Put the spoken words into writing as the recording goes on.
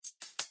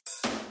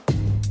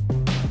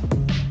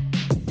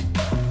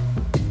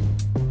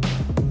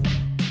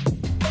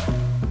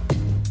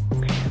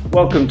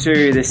Welcome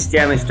to the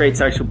Stanley Street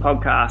Social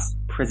Podcast,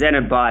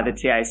 presented by the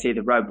TAC.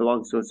 The road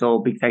belongs to us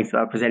all. Big thanks to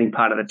our presenting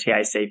part of the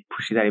TAC,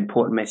 pushing that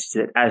important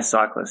message that as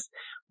cyclists,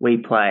 we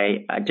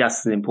play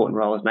just as an important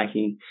role as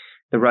making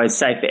the roads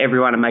safe for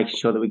everyone and making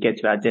sure that we get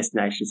to our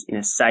destinations in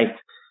a safe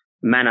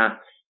manner,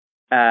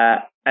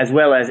 as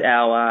well as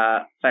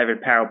our favourite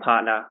apparel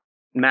partner,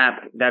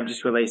 MAP. They've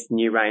just released a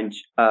new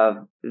range of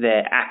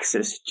their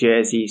Axis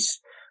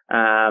jerseys.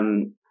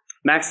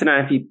 Max, I don't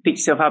know if you picked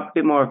yourself up a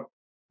bit more,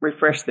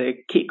 refresh the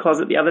kit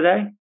closet the other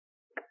day.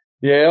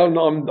 Yeah,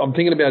 I'm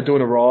thinking about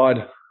doing a ride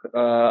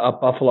up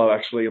Buffalo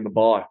actually in the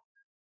buy.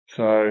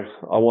 So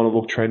I want to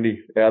look trendy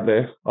out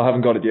there. I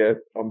haven't got it yet.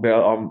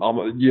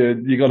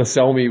 You got to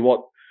sell me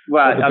what.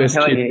 Well, what the I'm best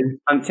telling kit you,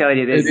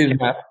 is. It is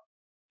MAP.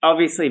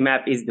 Obviously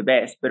MAP is the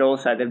best, but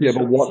also they've Yeah,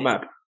 but what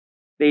MAP?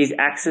 These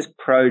Axis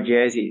Pro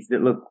jerseys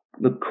that look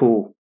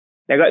cool.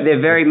 They're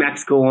very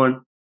Max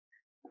Gorn,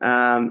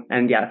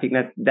 and yeah, I think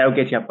they'll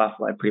get you up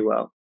Buffalo pretty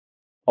well.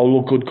 I'll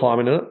look good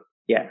climbing in it.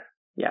 Yeah.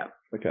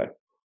 Okay.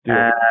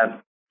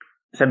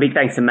 So big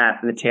thanks to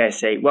Matt and the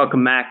TAC.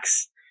 Welcome,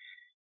 Max.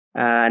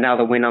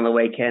 Another win on the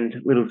weekend.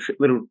 Little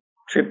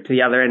trip to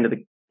the other end of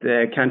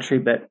the country,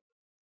 but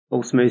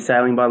all smooth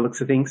sailing by the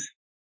looks of things.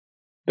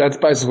 That's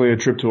basically a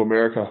trip to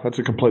America. That's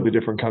a completely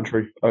different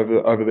country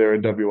over there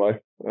in WA.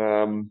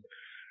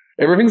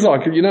 Everything's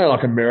like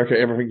America.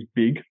 Everything's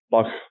big.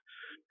 Like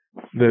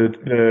the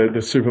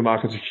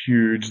supermarkets are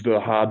huge. The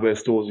hardware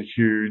stores are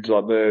huge.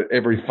 Like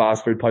every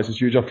fast food place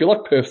is huge. I feel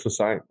like Perth's the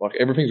same. Like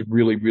everything's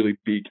really, really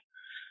big.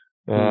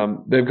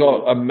 They've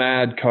got a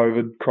mad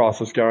COVID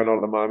crisis going on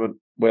at the moment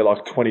where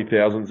like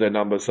 20,000 is their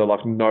number. So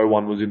like no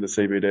one was in the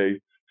CBD.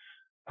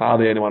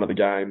 Hardly anyone at the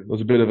game. It was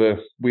a bit of a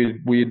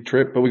weird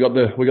trip, but we got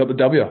the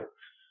W.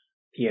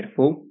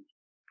 Beautiful.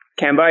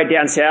 Cambo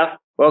down south.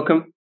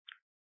 Welcome.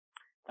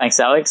 Thanks,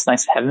 Alex.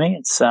 Thanks for having me.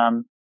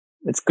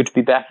 It's good to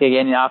be back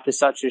again after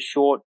such a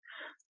short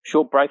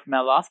break from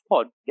our last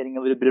pod. Getting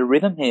a little bit of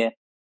rhythm here.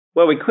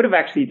 Well, we could have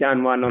actually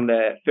done one on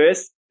the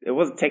first. It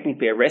wasn't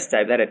technically a rest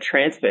day. They had a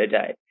transfer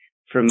day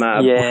from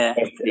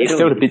it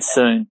felt a bit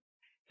soon.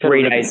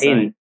 3 days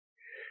in.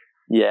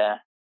 Yeah.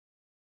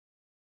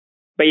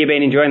 But you've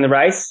been enjoying the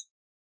race?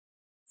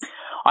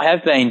 I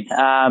have been.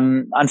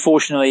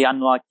 Unfortunately,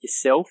 unlike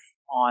yourself,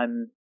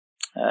 I'm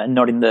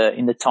not in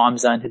the time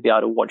zone to be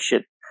able to watch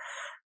it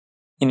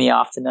in the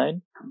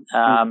afternoon.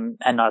 And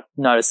I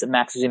noticed that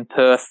Max was in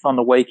Perth on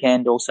the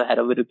weekend. Also had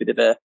a little bit of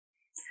a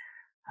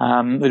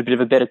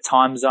better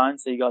time zone,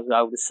 so you guys were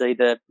able to see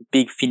the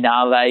big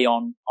finale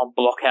on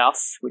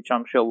Blockhouse, which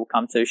I'm sure we'll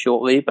come to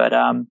shortly. But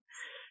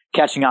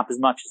catching up as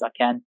much as I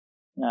can.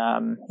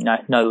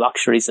 No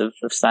luxuries of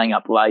staying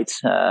up late.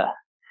 Now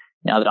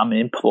that I'm an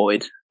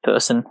employed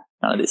person,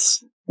 none of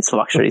this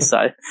luxury.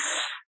 So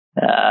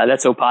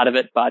that's all part of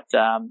it. But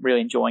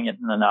really enjoying it,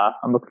 and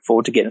I'm looking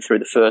forward to getting through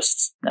the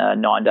first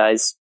 9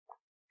 days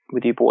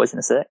with you boys in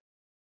a sec.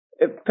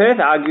 Perth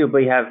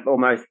arguably have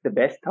almost the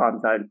best time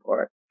zone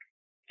for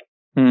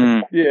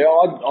it. Yeah,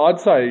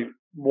 I'd say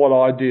what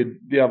I did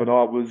the other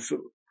night was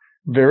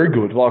very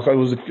good. Like it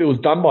was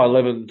done by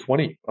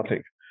 11:20, I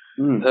think.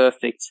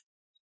 Perfect.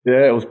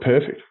 Yeah, it was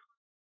perfect.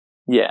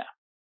 Yeah.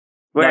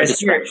 No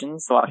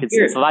distractions. Like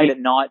it's late at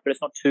night, but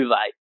it's not too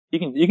late.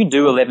 You can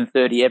do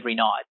 11:30 every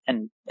night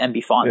and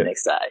be fine the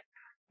next day.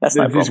 That's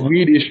no problem.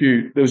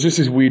 There was just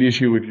this weird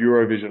issue with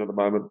Eurovision at the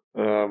moment,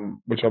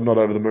 which I'm not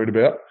over the moon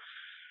about.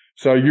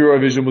 So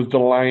Eurovision was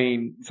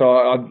delaying. So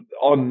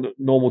on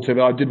normal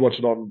TV, I did watch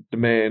it on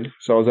demand,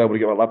 so I was able to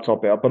get my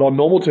laptop out. But on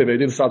normal TV, it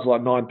didn't start till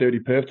like 9:30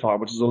 Perth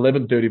time, which is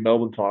 11:30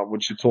 Melbourne time,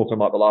 which you're talking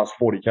like the last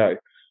 40k.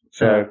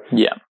 So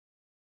yeah.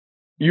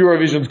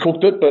 Eurovision's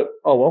cooked it, but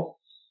oh well.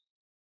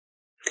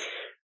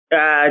 Do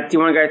you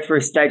want to go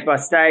through stage by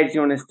stage? Do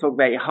you want to talk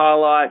about your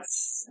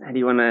highlights? How do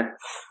you want to?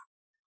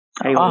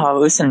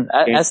 Listen,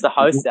 as the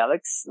host,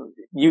 Alex,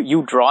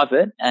 you drive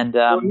it, and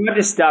we might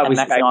just start with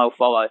Max and I will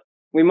follow.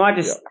 We might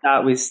just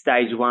start with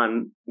stage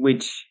one,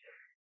 which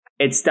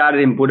it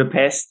started in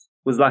Budapest.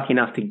 Was lucky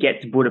enough to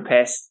get to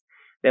Budapest.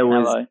 There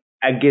was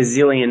a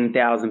gazillion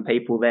thousand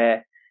people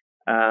there.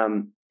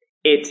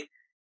 It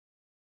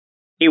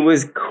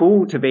was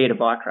cool to be at a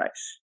bike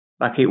race.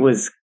 Like it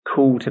was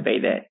cool to be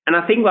there. And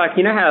I think like,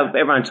 you know how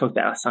everyone talks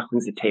about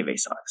cycling's a TV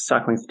sport.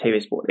 Cycling's a TV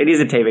sport. It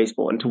is a TV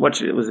sport. And to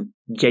watch it was a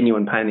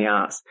genuine pain in the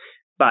ass.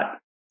 But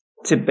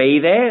to be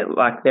there,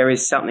 like there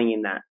is something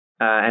in that.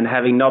 And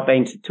having not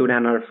been to Tour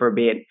Down Under for a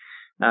bit,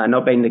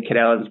 not been to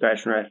Cadel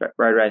Inspiration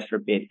Road Race for a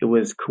bit, it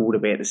was cool to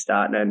be at the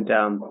start. And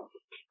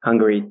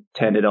Hungary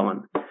turned it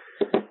on.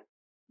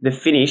 The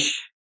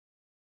finish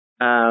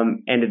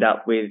ended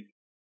up with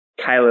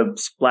Caleb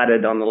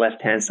splattered on the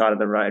left-hand side of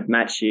the road,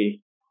 Matthew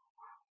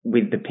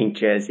with the pink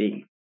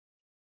jersey.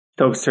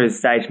 Talk us through the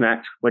stage,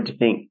 Max. What do you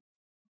think?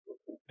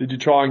 Did you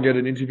try and get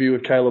an interview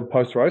with Caleb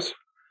post-race?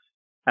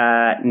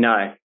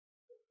 No.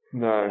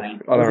 No, I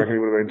don't reckon he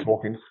would have been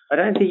talking. I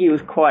don't think he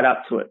was quite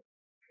up to it.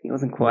 He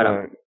wasn't quite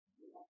up.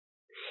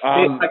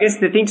 I guess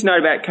the thing to note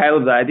about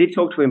Caleb, though, I did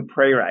talk to him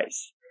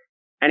pre-race,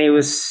 and he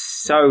was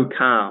so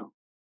calm.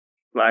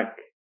 Like,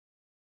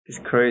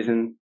 just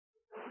cruising,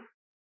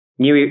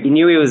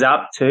 knew he was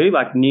up too.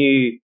 Like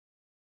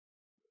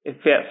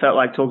it felt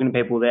like talking to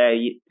people there.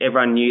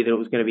 Everyone knew that it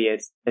was going to be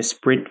a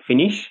sprint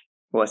finish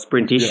or a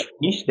sprintish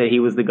finish. That he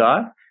was the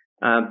guy,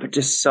 but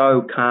just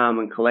so calm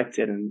and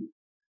collected and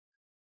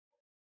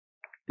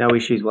no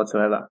issues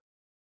whatsoever.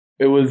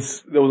 There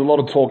was a lot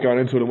of talk going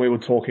into it, and we were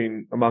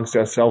talking amongst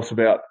ourselves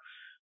about a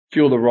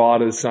few of the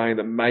riders saying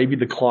that maybe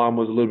the climb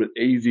was a little bit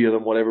easier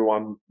than what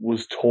everyone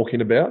was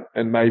talking about,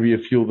 and maybe a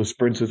few of the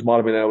sprinters might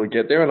have been able to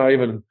get there. And I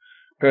even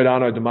heard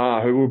Arnaud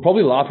Démare, who we were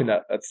probably laughing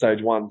at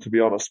stage one, to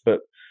be honest, but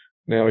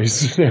now we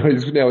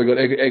got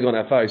egg on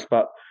our face.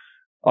 But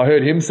I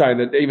heard him saying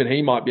that even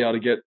he might be able to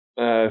get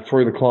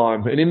through the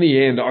climb. And in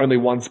the end, only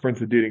one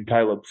sprinter did in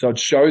Caleb. So it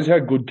shows how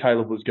good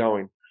Caleb was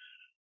going.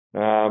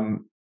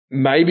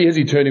 Maybe has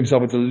he turned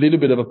himself into a little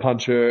bit of a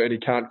puncher and he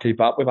can't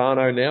keep up with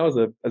Arnaud now as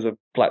a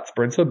flat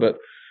sprinter, but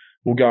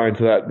we'll go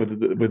into that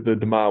with the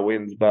Démare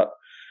wins. But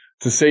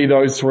to see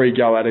those three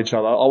go at each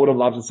other, I would have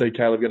loved to see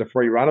Caleb get a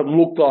free run. It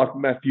looked like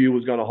Matthew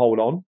was going to hold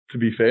on, to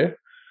be fair.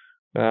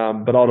 But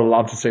I would have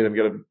loved to see them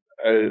get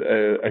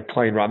a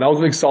clean run. That was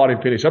an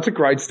exciting finish. That's a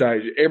great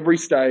stage. Every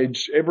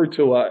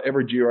tour,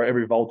 every Giro,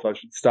 every Volta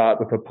should start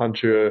with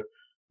a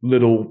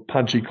little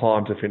punchy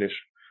climb to finish.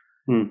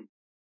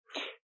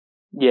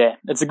 Yeah,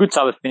 it's a good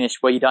type of finish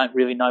where you don't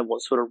really know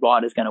what sort of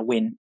rider's going to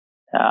win.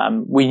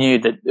 We knew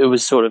that it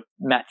was sort of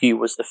Matthew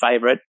was the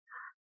favourite,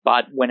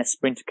 but when a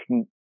sprinter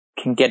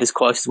can get as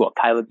close as what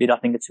Caleb did, I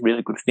think it's a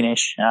really good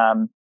finish.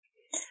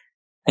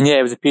 And yeah,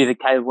 it was a pity that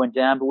Caleb went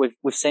down, but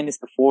we've seen this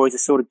before. He's the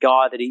sort of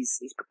guy that he's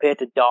prepared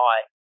to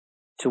die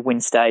to win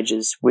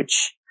stages,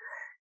 which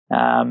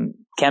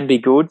can be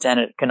good and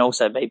it can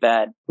also be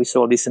bad. We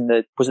saw this in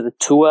the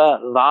Tour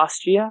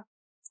last year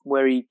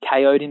where he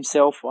KO'd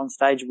himself on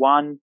stage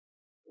one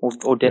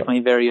or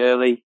definitely very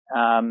early.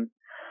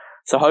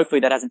 So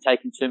hopefully that hasn't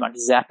taken too much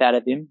zap out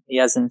of him. He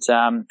hasn't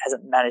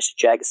managed to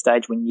jag a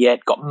stage win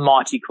yet, got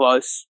mighty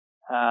close.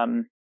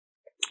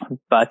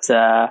 But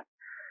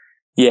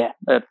yeah,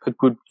 a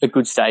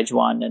good stage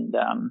one. And,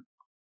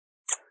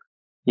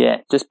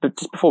 yeah, just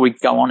before we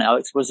go on,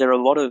 Alex, was there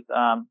a lot of,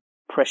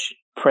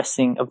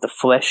 pressing of the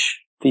flesh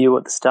for you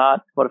at the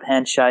start? A lot of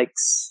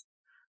handshakes,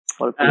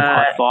 a lot of big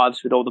high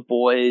fives with all the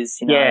boys,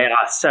 you know? Yeah,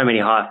 so many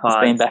high fives.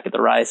 Just being back at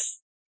the race.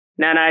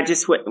 No,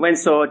 just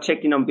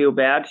checked in on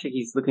Bilbao.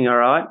 He's looking all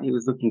right. He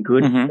was looking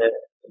good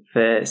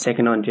for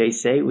second on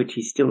GC, which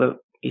he's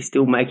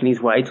still making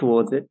his way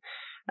towards it.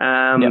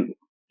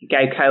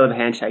 Gave Caleb a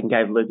handshake and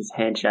gave Lucas a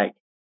handshake,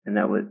 and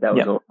that was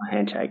all my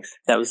handshakes.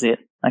 That was it.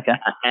 Okay.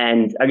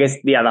 And I guess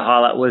the other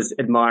highlight was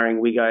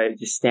admiring Wigo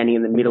just standing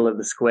in the middle of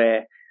the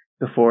square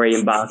before he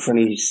embarked on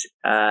his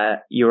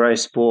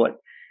Eurosport.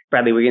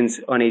 Bradley Wiggins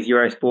on his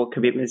Eurosport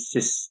commitments,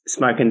 just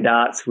smoking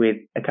darts with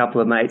a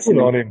couple of mates in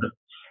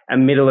the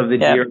middle of the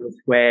Giro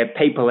square,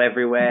 people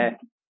everywhere.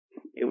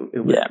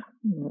 It was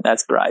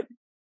that's great.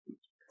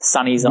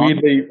 Sunny's on.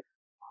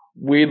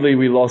 Weirdly,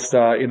 we lost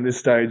in this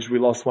stage. We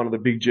lost one of the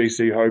big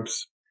GC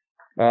hopes,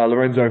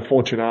 Lorenzo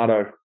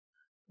Fortunato,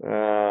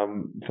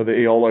 for the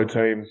Eolo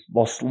team.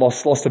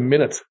 Lost a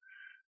minute,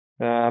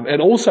 and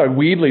also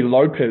weirdly,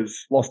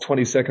 Lopez lost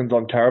 20 seconds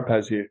on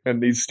Carapaz here,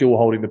 and he's still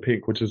holding the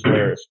pink, which is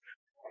hilarious.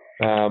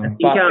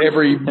 But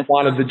every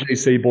one of the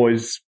GC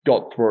boys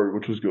got through,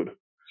 which was good.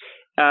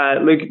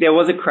 Luke, there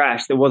was a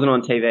crash that wasn't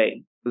on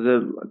TV. It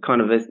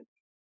was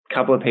a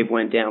couple of people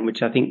went down,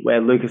 which I think where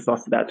Lucas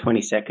lost about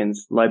 20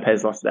 seconds,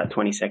 Lopez lost about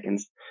 20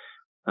 seconds.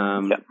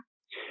 And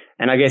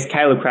I guess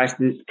Caleb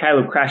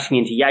crashing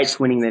into Yates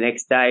winning the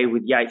next day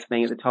with Yates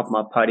being at the top of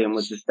my podium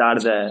was the start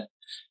of the,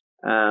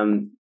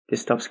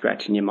 just stop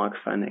scratching your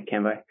microphone there,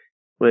 Cambo,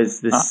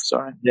 was the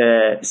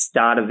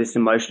start of this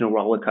emotional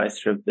roller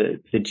coaster of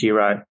the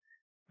Giro.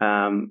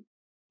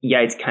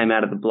 Yates came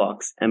out of the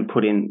blocks and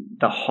put in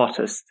the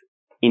hottest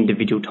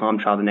individual time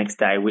trial the next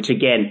day, which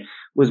again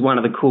was one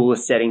of the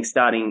coolest settings,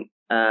 starting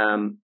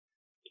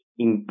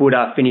in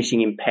Buda,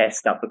 finishing in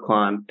Pest up the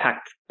climb,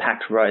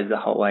 packed rows the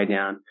whole way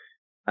down.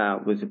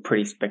 Was a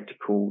pretty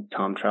spectacle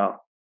time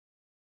trial.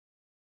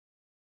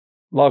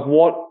 Like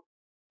what?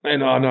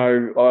 And I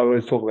know I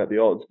always talk about the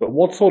odds, but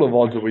what sort of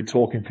odds are we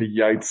talking for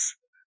Yates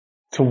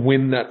to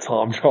win that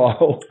time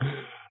trial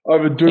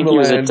over Dumoulin? He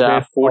was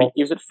at 40.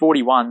 He was at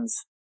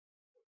 41s.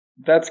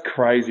 That's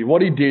crazy.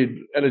 What he did,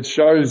 and it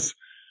shows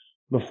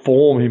the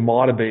form he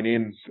might have been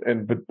in.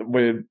 But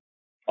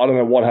I don't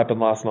know what happened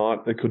last night.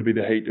 It could be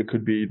the heat, it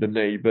could be the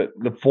knee, but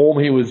the form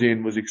he was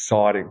in was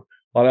exciting.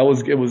 Like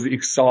it was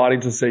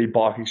exciting to see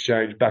Bike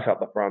Exchange back up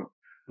the front.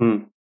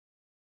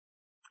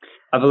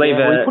 I believe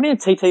we put in a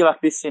TT like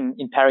this in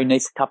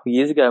Paris-Nice a couple of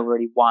years ago where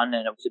he won,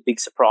 and it was a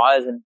big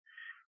surprise. And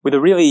with a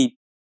really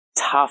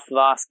tough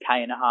last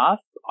K and a half,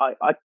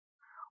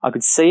 I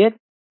could see it.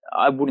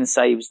 I wouldn't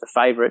say he was the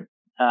favourite.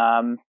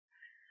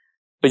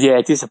 But yeah,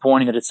 it's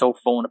disappointing that it's all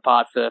fallen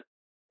apart for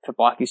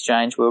Bike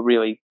Exchange. We were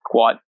really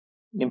quite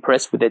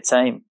impressed with their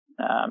team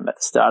at the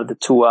start of the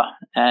tour,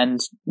 and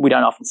we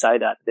don't often say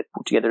that. They've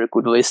put together a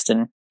good list,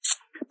 and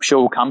I'm sure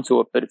we'll come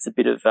to it, but it's a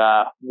bit of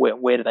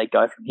where do they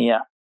go from here?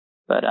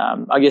 But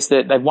I guess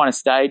they've won a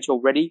stage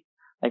already.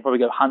 They probably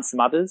go hunt some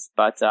others,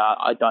 but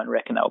I don't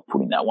reckon they were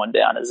putting that one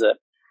down as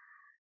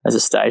a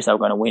stage they were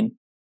going to win.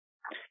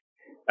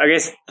 I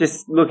guess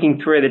just looking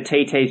through the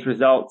TT's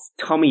results,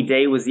 Tommy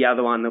D was the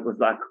other one that was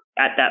like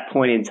at that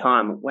point in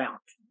time, wow,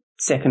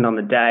 second on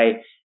the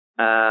day.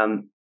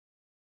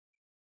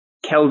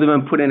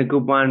 Kelderman put in a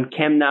good one.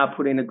 Kemnar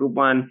put in a good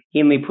one.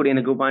 Hindley put in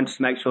a good one just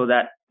to make sure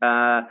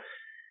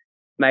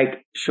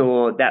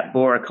that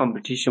Bora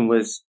competition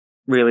was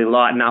really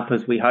lighting up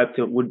as we hoped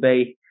it would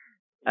be.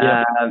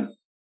 Yeah.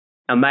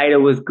 Almeida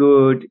was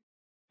good.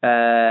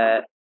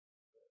 Maxi,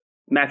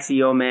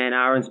 your man,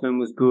 Ahrensman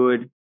was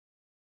good.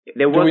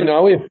 Do we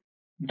know if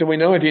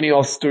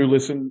Ineos do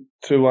listen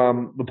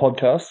to the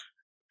podcast?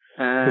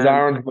 Because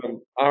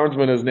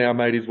Ahrensman has now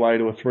made his way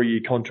to a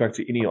 3-year contract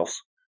to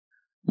Ineos.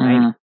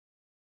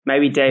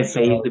 Maybe Dave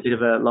B is a bit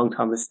of a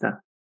long-time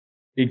listener.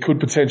 He could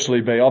potentially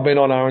be. I've been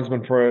on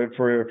Ahrensman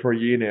for a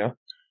year now.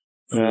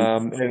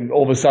 And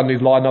all of a sudden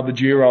he's lighting up the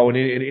Giro and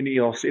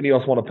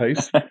Ineos want a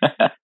piece.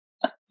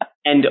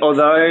 And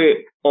although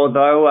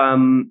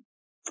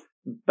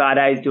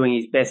Bardet is doing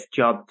his best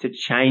job to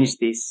change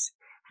this,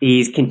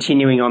 he's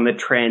continuing on the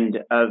trend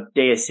of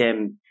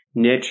DSM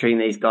nurturing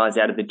these guys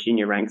out of the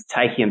junior ranks,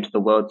 taking them to the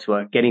World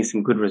Tour, getting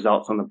some good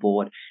results on the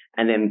board,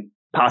 and then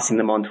passing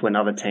them on to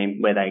another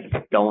team where they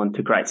go on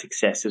to great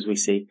success, as we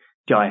see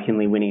Jai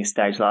Hindley winning a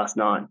stage last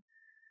night.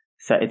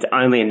 So it's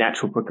only a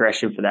natural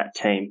progression for that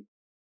team.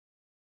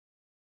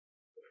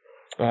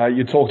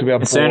 You talked about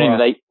concerning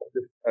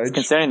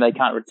they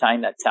can't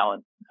retain that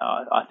talent.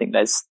 I think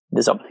there's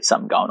obviously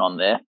something going on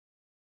there.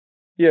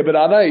 Yeah, but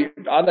are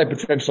they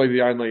potentially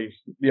the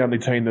only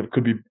team that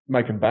could be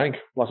making bank?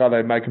 Like, are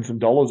they making some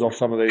dollars off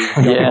some of these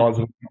young guys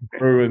that come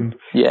through and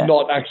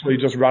not actually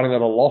just running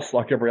at a loss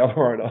like every other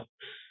owner?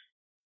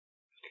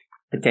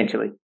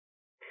 Potentially.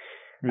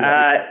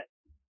 Yeah.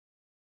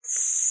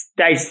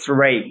 Stage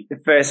 3, the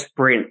first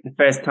sprint, the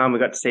first time we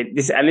got to see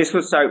this, and this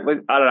was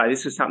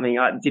this was something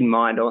I didn't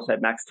mind also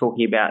Max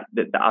talking about,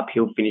 that the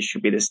uphill finish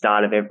should be the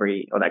start of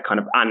or that kind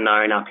of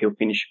unknown uphill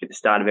finish should be the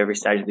start of every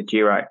stage of the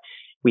Giro.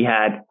 We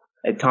had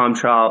a time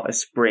trial, a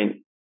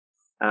sprint,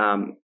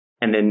 and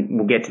then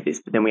we'll get to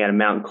this, but then we had a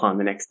mountain climb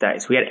the next day.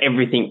 So we had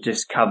everything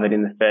just covered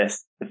in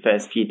the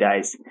first few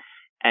days,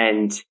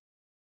 and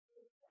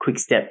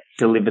Quick-Step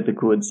delivered the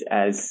goods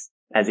as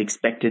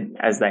expected,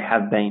 as they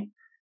have been,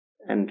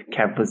 and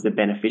Cav was the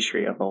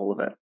beneficiary of all of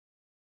it.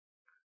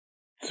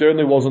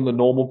 Certainly wasn't the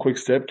normal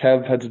Quick-Step.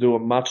 Cav had to do a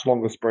much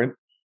longer sprint.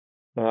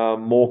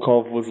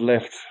 Morkov was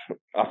left,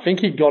 I think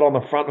he got on the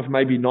front with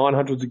maybe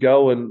 900 to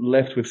go and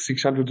left with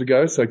 600 to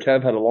go, so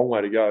Cav had a long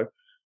way to go.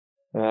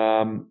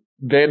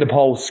 Van der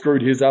Poel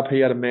screwed his up. He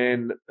had a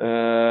man,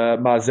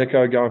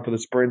 Marzecco, going for the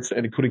sprints,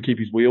 and he couldn't keep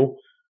his wheel.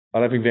 I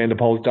don't think Van der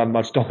Poel's done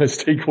much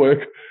domestic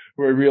work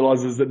where he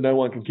realises that no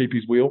one can keep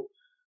his wheel.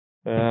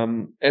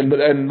 And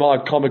my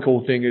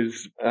comical thing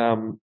is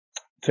Team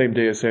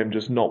DSM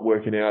just not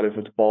working out if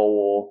it's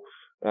Bol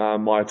or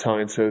my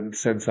Italian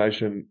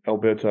sensation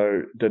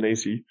Alberto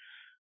Danesi.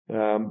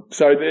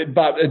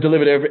 But it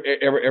delivered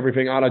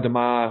everything. Arnaud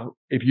Démare,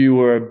 if you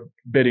were a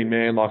betting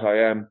man like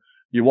I am,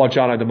 you watch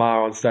Arnaud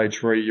Démare on stage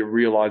 3, you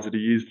realise that he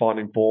is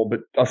finding form.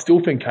 But I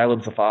still think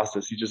Caleb's the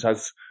fastest. He just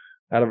has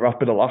had a rough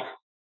bit of luck.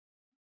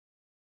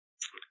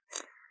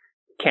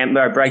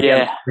 Campo, break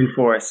down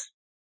for us.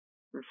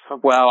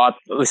 Well, I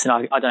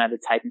don't have the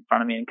tape in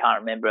front of me and can't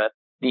remember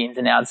the ins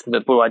and outs of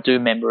it, but what I do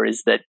remember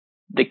is that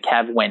the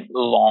Cav went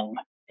long.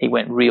 He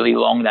went really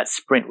long. That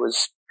sprint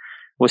was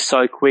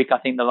so quick. I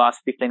think the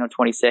last 15 or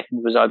 20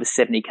 seconds was over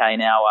 70k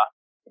an hour,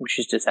 which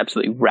is just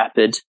absolutely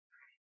rapid.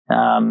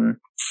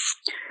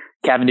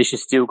 Cavendish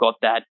has still got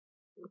that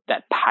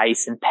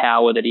pace and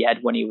power that he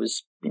had when he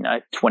was,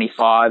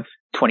 25,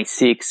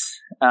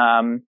 26.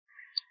 And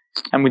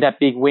with that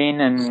big win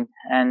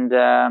and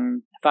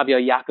Fabio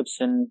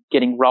Jakobsen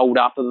getting rolled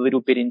up a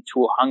little bit in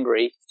Tour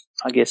Hungary,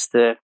 I guess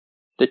the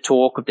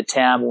talk of the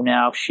town will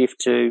now shift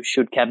to,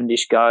 should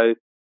Cavendish go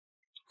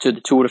to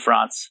the Tour de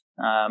France?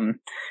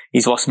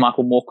 He's lost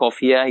Michael Morkov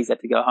here. He's had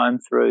to go home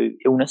through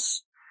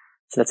illness.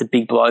 So that's a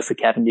big blow for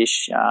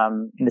Cavendish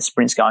in the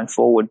sprints going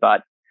forward.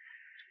 But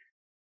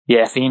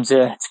yeah, for him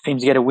to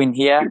get a win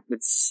here,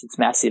 it's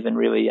massive and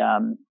really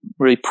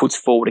puts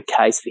forward a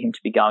case for him to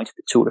be going to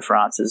the Tour de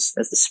France as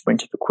the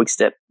sprinter for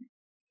Quick-Step.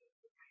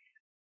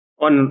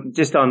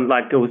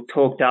 It was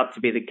talked up to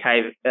be the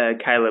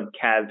Caleb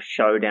Cav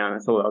showdown.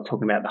 That's all I was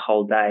talking about the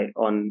whole day.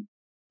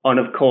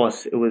 Of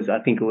course, I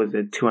think it was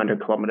a 200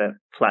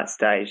 kilometer flat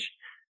stage,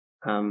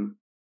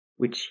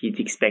 which you'd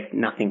expect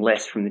nothing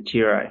less from the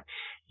Giro.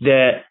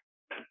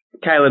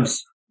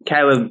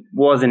 Caleb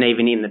wasn't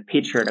even in the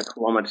picture at a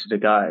kilometre to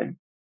go.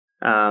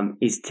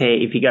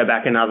 If you go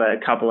back another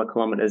couple of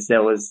kilometres,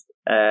 there was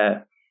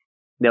a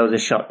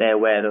shot there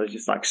where there was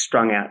just like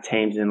strung out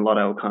teams and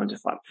Lotto were kind of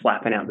just like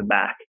flapping out the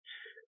back.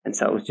 And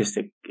so it was just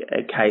a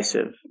case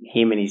of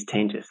him and his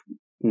team just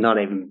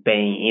not even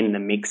being in the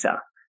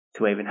mixer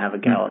to even have a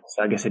go.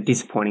 So I guess a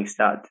disappointing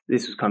start.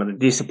 This was kind of a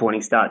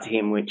disappointing start to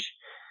him, which,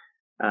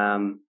 I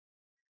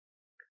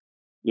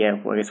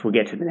guess we'll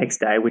get to the next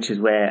day, which is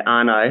where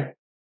Arnaud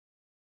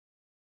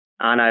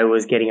Arno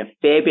was getting a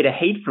fair bit of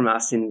heat from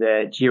us in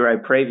the Giro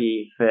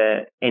preview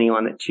for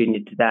anyone that tuned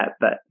into that.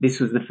 But this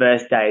was the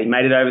first day. He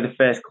made it over the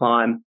first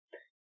climb.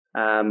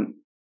 We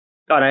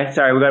got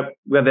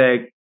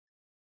the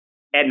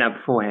Etna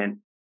beforehand.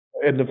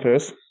 Etna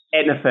first.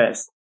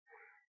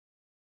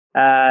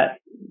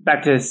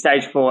 Back to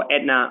stage 4,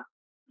 Etna,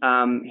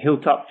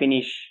 hilltop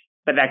finish,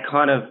 but that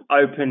kind of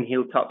open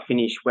hilltop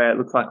finish where it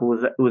looked like it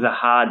was a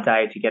hard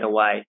day to get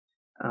away.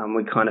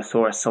 We kind of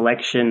saw a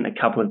selection, a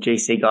couple of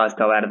GC guys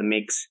go out of the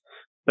mix,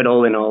 but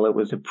all in all, it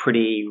was a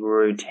pretty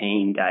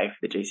routine day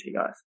for the GC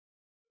guys.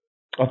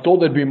 I thought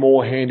there'd be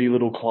more handy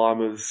little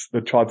climbers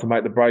that tried to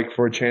make the break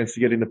for a chance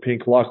to get into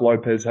pink, like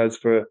Lopez has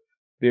for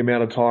the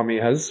amount of time he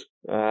has.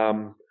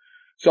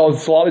 So I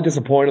was slightly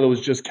disappointed. It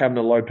was just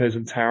Kamna, Lopez,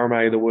 and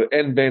Taramay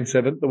and Van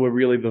Seven that were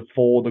really the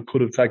 4 that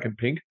could have taken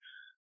pink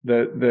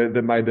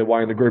that made their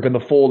way in the group, and the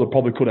 4 that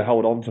probably could have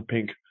held on to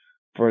pink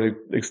for an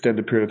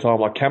extended period of time.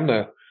 Like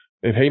Kamna,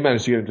 if he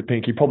managed to get into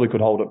pink, he probably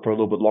could hold it for a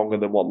little bit longer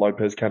than what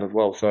Lopez can as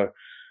well. So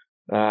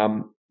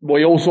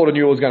we all sort of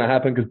knew it was going to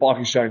happen because Bike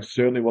Exchange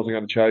certainly wasn't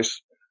going to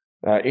chase.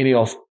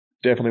 Ineos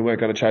definitely weren't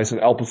going to chase, and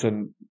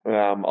Alpecin,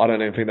 I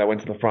don't even think they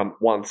went to the front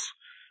once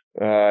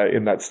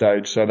in that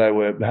stage. So they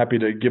were happy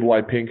to give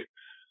away pink.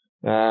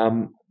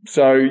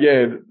 So,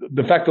 yeah,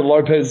 the fact that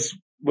Lopez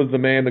was the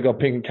man that got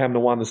pink and Kamna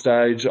won the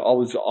stage,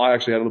 I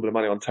actually had a little bit of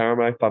money on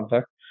Taramay, fun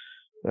fact.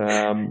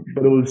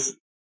 But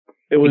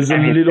it was a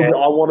little bit,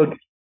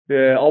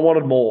 I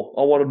wanted more.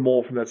 I wanted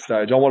more from that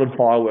stage. I wanted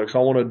fireworks. I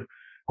wanted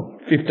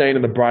 15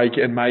 in the break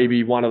and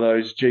maybe one of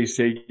those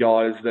GC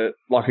guys that,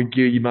 like a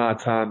Guillermo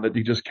Martin, that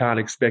you just can't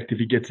expect if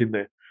he gets in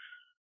there.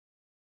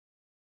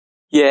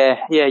 Yeah,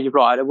 you're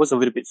right. It was a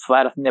little bit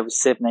flat. I think there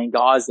was 17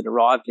 guys that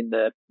arrived in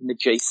the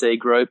GC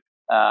group.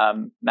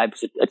 Maybe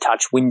it was a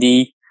touch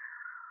windy,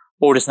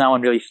 or just no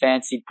one really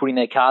fancied putting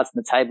their cards on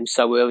the table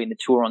so early in the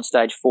tour on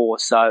stage 4.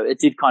 So it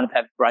did kind of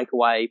have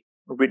breakaway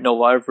written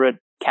all over it.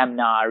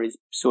 Kamna is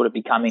sort of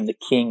becoming the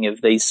king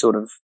of these sort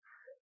of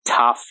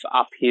tough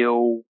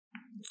uphill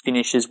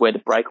finishes where the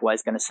breakaway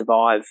is going to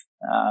survive.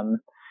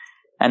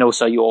 And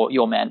also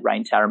your man,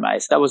 Rain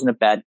Taramay. So that wasn't a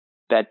bad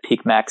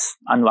pick, Max.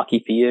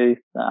 Unlucky for you.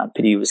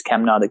 Pity it was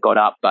Kamna that got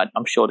up, but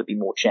I'm sure there'll be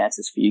more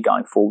chances for you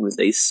going forward with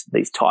these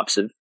types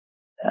of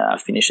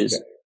finishes. Yeah.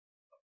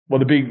 Well,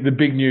 the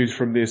big news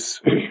from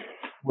this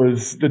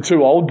was the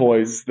 2 old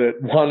boys that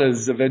one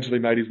has eventually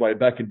made his way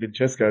back in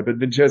Vincesco, but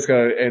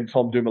Vincesco and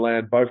Tom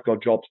Dumoulin both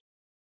got dropped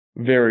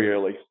very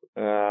early.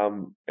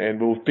 And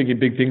we were thinking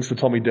big things for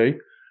Tommy D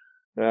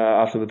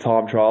after the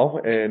time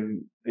trial.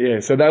 And yeah,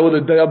 so they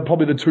are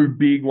probably the 2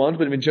 big ones,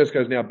 but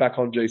Vincesco's now back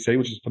on GC,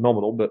 which is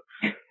phenomenal, but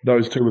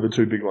those 2 were the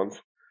 2 big ones.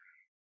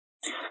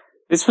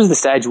 This was the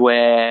stage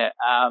where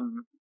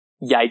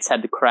Yates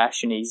had the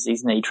crash and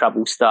his knee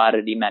trouble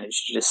started. He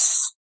managed to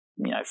just,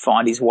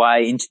 find his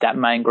way into that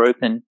main group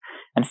and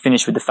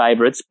finish with the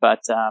favourites. But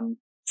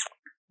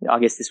I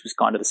guess this was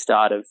kind of the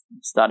start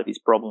of his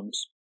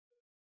problems.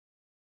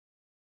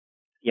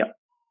 Yep.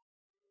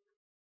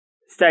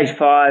 Stage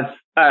 5,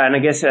 and I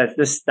guess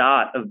the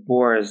start of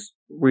Bora's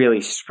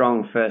really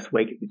strong first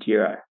week at the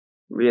Giro.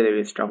 Really,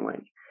 really strong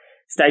week.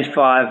 Stage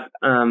 5,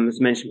 as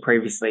mentioned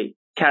previously,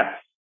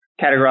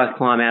 categorised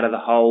climb out of the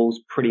holes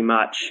pretty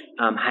much.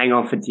 Hang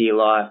on for dear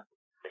life.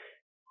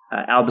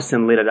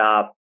 Alberson lit it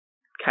up.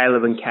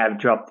 Caleb and Cav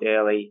dropped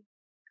early.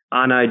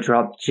 Arno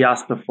dropped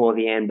just before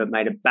the end, but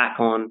made it back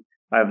on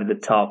over the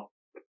top.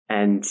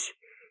 And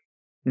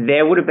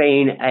there would have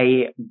been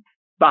a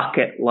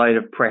bucket load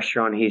of pressure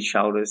on his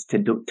shoulders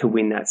to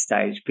win that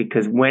stage,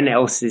 because when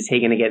else is he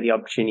going to get the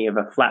opportunity of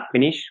a flat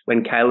finish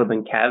when Caleb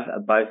and Cav are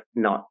both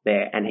not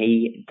there? And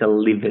he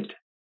delivered.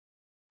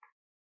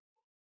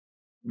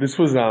 This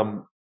was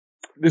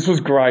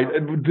great.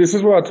 This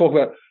is where I talk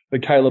about the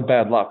Caleb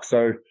bad luck.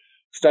 So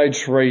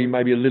stage 3,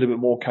 maybe a little bit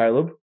more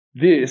Caleb.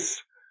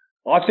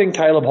 I think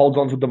Caleb holds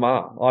on to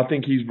Demar. I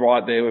think he's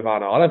right there with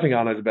Arno. I don't think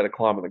Arno's a better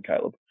climber than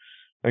Caleb.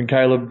 And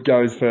Caleb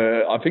goes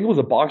for, I think it was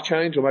a bike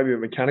change or maybe a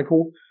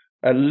mechanical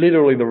at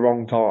literally the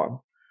wrong time.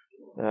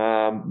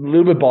 A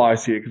little bit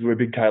biased here because we're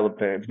big Caleb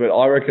fans, but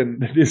I reckon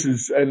this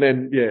is, and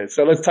then, yeah,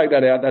 so let's take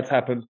that out. That's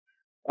happened.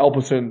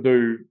 Alpecin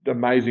do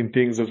amazing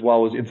things as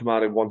well as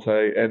Intermarché and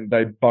Wante, and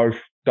they both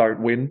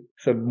don't win.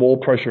 So more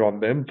pressure on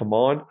them for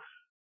mine.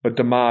 But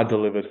Demar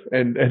delivered.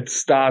 And it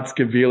starts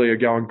Gaviria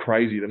going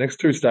crazy. The next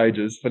 2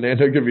 stages,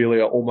 Fernando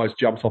Gaviria almost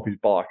jumps off his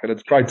bike, and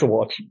it's great to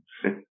watch.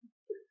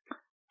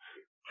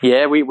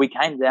 Yeah, we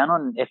came down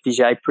on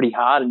FDJ pretty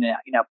hard in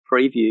our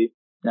preview,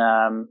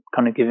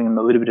 kind of giving them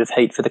a little bit of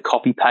heat for the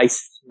copy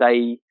paste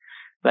they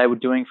were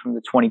doing from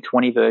the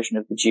 2020 version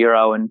of the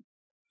Giro, and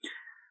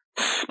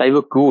they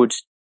look good.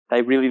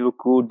 They really look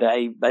good.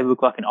 They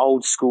look like an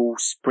old school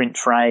sprint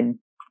train.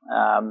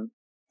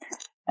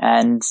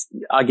 And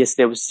I guess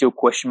there was still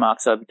question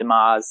marks over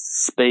Demar's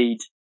speed.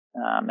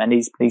 And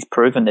he's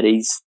proven that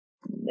he's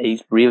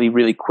really,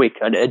 really quick.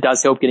 It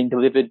does help getting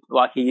delivered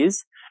like he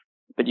is,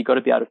 but you've got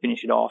to be able to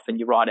finish it off. And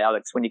you're right,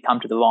 Alex, when you come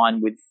to the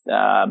line with,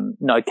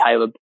 no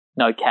Caleb,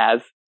 no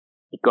Cav,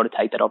 you've got to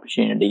take that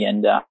opportunity.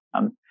 And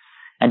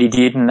And he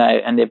did, and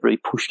they've really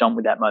pushed on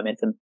with that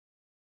momentum.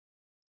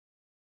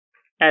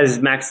 As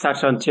Max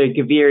touched on too,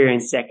 Gaviria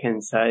in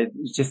second. So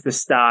it's just the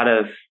start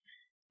of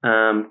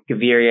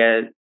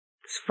Gaviria's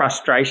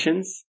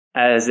frustrations,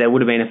 as there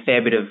would have been a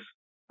fair bit of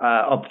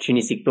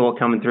opportunistic thought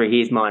coming through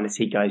his mind as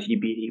he goes, "You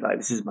beauty, like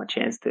this is my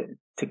chance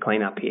to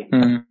clean up here."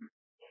 Mm.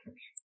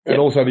 And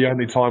also the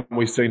only time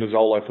we've seen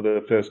Azolo for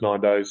the first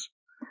 9 days.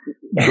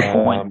 Good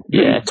point.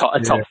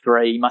 Top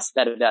three. He must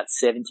have had about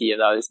 70 of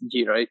those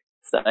enduro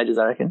stages,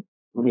 I reckon.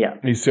 Yeah.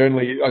 He's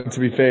certainly, to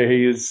be fair,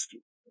 he's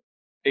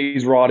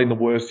riding the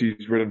worst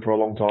he's ridden for a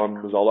long time,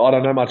 Azolo. I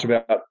don't know much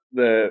about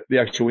the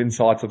actual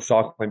insights of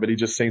cycling, but he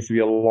just seems to be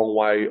a long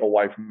way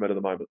away from it at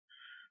the moment.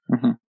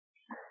 Mm-hmm.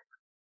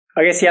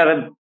 I guess the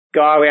other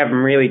guy we haven't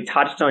really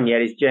touched on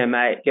yet is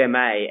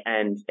Germay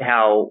and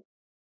how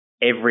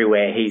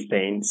everywhere he's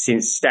been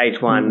since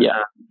stage one,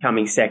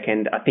 coming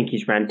second. I think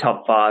he's ran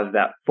top 5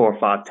 about 4 or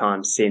 5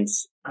 times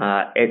since.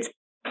 I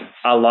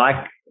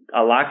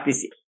like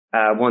this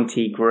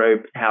Wanty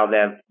group, how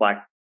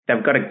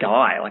they've got a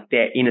guy, like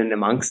they're in and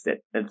amongst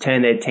it. They've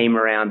turned their team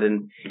around,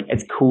 and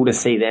it's cool to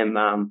see them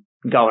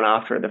going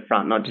after at the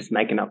front, not just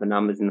making up the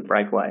numbers in the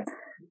breakaway.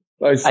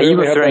 Are you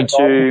referring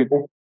to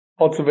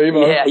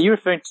Pozzovivo? Yeah, are you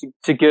referring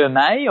to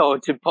Gourmet or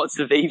to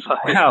Pozzovivo?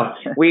 Well,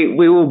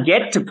 we will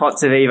get to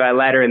Pozzovivo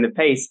later in the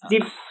piece.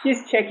 Did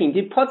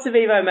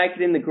Pozzovivo make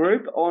it in the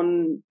group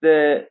on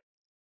the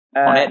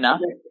on Etna?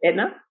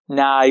 Etna?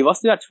 No, he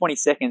lost about 20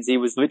 seconds. He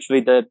was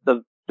literally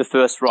the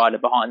first rider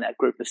behind that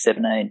group of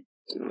 17.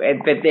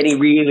 But then he's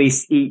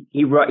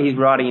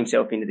riding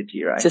himself into the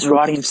Giro. Just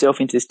riding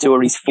himself into this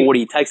tour. He's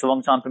 40. It takes a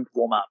long time for him to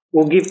warm up.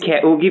 We'll give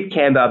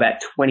Cambo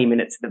about 20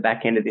 minutes at the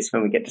back end of this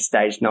when we get to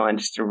stage 9,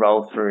 just to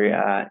roll through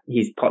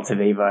his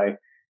Pozzovivo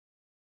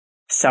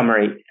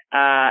summary.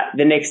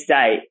 The next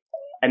day,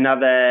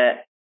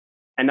 another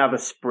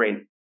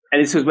sprint,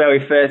 and this was where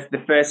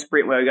the first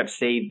sprint where we got to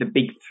see the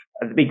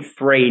big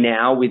three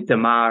now, with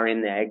Damar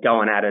in there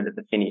going at it at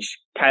the finish.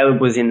 Caleb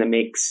was in the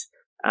mix.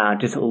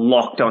 Just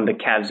locked onto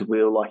Cav's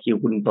wheel like you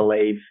wouldn't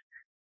believe.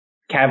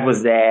 Cav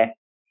was there.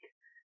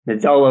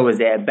 Nizzolo was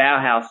there.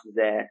 Bauhaus was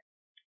there.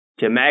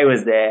 Germay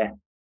was there.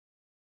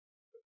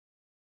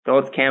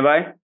 Thoughts,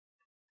 Cambo?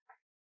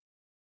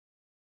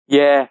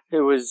 Yeah, it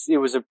was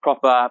a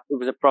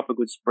proper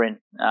good sprint.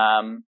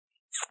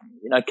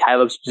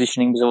 Caleb's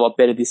positioning was a lot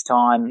better this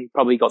time. He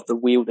probably got the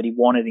wheel that he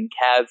wanted in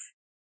Cav.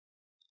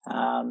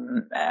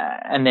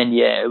 And then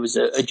it was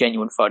a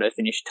genuine photo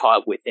finish,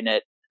 tight width in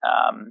it.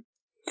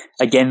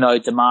 Again, though,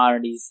 Damar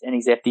and his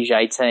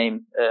FDJ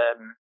team,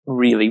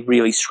 really,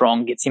 really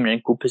strong, gets him in a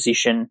good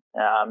position.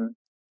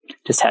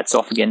 Just hats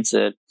off again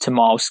to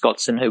Miles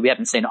Scottson, who we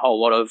haven't seen a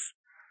whole lot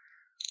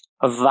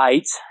of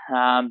late.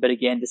 But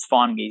again, just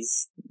finding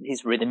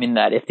his rhythm in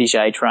that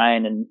FDJ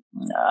train. And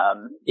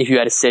if you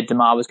had said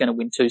Damar was going to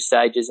win 2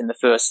 stages in the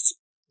first,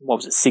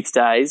 6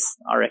 days,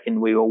 I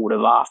reckon we all would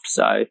have laughed.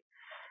 So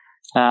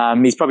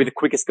he's probably the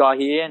quickest guy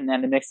here. And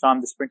then the next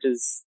time the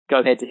sprinters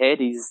go head to head,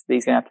 he's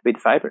going to have to be the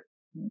favourite.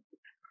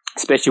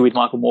 Especially with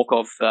Michael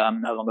Morkov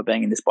no longer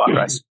being in this bike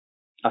race.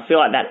 I feel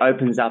like that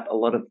opens up a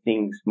lot of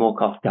things.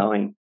 Morkov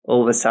going,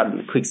 all of a sudden,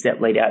 the quick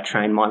step lead out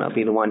train might not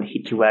be the one to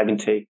hit your wagon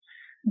to.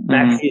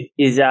 Max,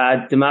 is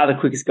Damar the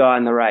quickest guy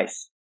in the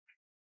race?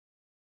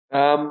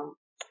 I'll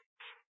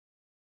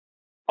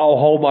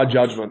hold my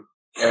judgment.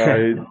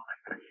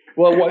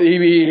 Well,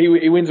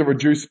 he wins a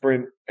reduced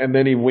sprint, and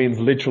then he wins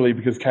literally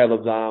because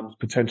Caleb's arms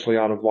potentially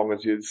aren't as long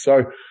as his.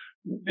 So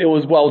it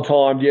was well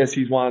timed. Yes,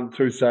 he's won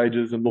 2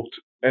 stages and looked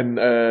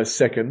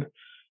second.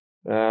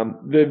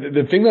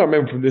 The thing that I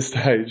remember from this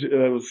stage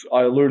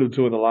I alluded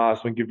to in the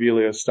last, when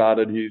Gaviria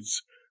started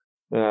his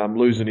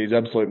losing his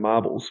absolute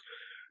marbles.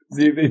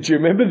 Do you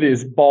remember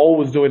this? Bowl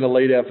was doing a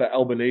lead out for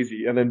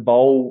Albanese, and then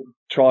Bowl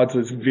tried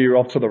to veer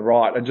off to the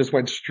right and just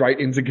went straight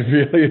into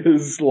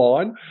Gaviria's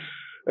line.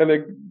 And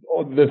then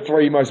the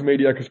 3 most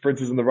mediocre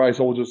sprinters in the race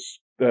all just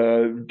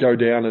go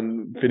down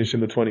and finish in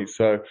the 20s.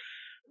 So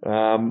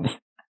on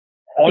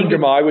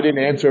Germay, we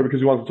didn't answer because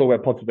we wanted to talk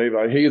about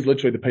Pozzovivo. He is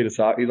literally the Peter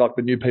Sagan. He's like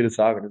the new Peter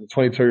Sagan. He's a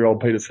 22-year-old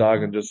Peter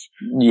Sagan, just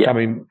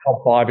coming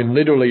top 5 in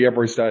literally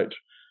every stage.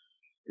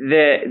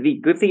 The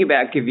good thing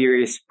about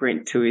Gaviria's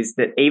sprint too is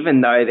that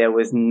even though there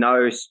was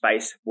no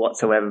space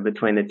whatsoever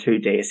between the 2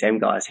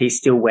 DSM guys, he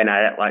still went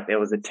at it like there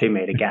was a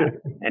 2-meter gap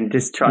and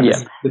just tried to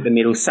split the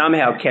middle.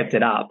 Somehow kept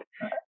it up.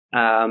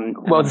 I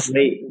believe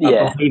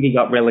he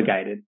got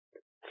relegated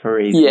for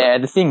his. Yeah,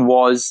 the thing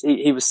was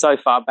he was so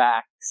far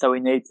back, so he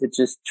needed to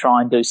just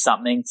try and do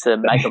something to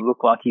make it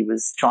look like he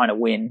was trying to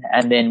win.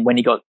 And then when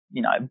he got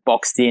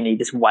boxed in, he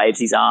just waves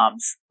his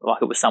arms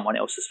like it was someone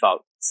else's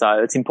fault.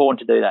 So it's important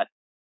to do that.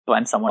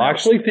 Blame someone else. I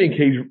actually think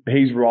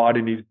he's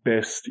riding his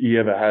best he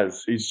ever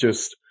has. He's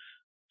just,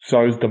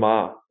 so's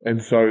Damar,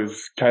 and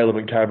so's Caleb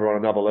and Cav on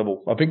another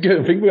level. I think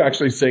we're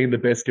actually seeing the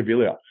best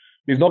Gaviria.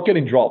 He's not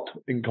getting dropped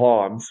in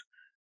climbs,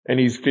 and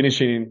he's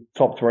finishing in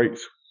top 3s.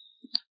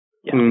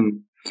 Yeah.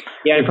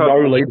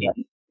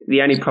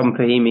 The only problem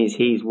for him is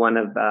he's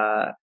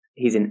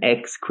an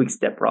ex-quick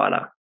step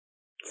rider.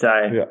 So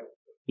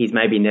he's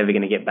maybe never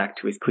going to get back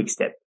to his quick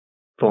step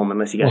form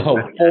unless he goes.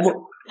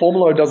 Well,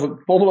 Formulo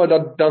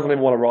doesn't even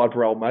want to ride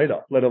for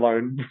Almeida, let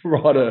alone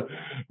ride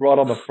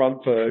on the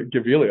front for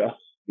Gaviria.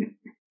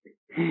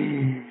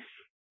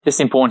 Just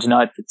important to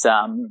note that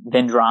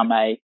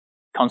Vendrame,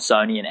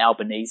 Consoni and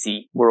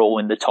Albanese were all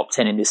in the top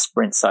 10 in this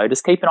sprint. So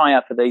just keep an eye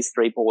out for these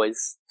three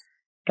boys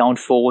going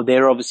forward.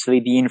 They're obviously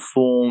the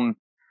informed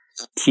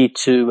tier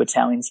 2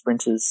 Italian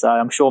sprinters. So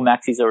I'm sure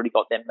Maxi's already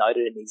got them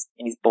noted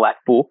in his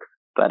black book,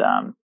 but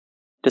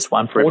just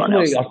one for everyone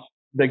else.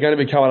 They're going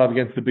to be coming up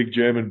against the big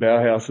German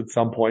Bauhaus at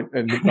some point,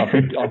 and I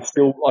think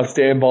I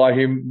stand by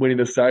him winning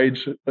the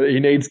stage. He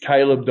needs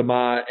Caleb,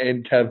 Damar,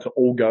 and Cav to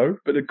all go,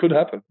 but it could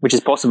happen. Which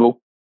is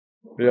possible.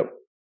 Yep.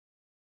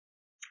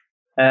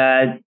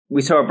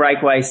 We saw a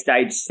breakaway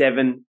stage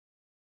 7,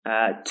 2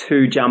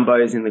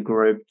 jumbos in the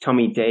group.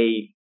 Tommy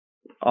D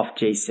off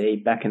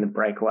GC back in the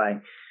breakaway.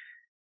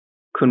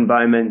 Kun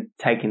Bowman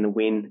taking the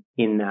win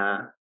in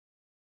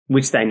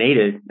which they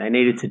needed. They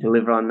needed to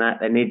deliver on that.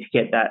 They needed to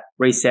get that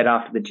reset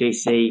after the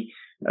GC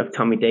of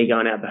Tommy D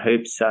going out the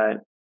hoops. So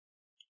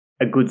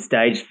a good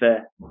stage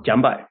for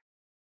Jumbo.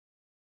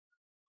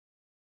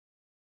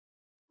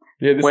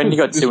 Yeah, when you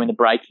got 2 in the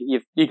break, you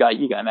go,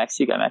 Max.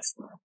 You go, Max.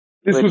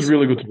 This was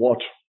really good to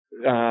watch.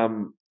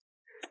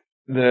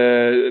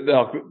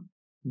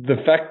 The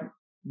fact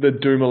that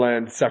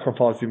Dumoulin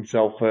sacrificed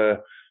himself for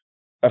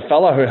a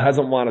fella who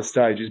hasn't won a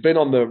stage. He's been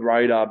on the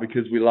radar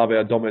because we love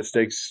our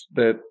domestics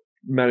that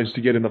managed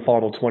to get in the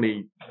final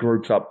 20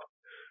 groups up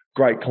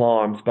great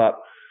climbs, but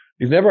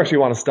he's never actually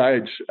won a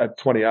stage at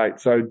 28.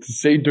 So to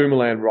see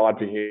Dumoulin ride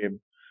for him,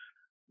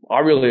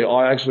 I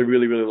actually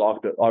really, really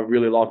liked it. I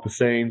really liked the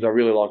scenes. I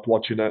really liked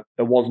watching it.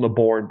 It wasn't a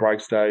boring break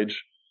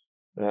stage.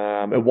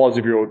 It was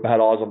if you had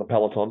eyes on the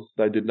peloton.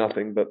 They did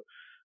nothing, but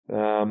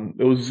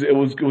it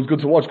was good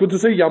to watch. Good to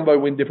see Jumbo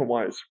win different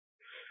ways.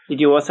 Did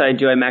you also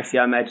enjoy, Maxi?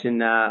 I imagine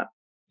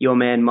your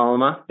man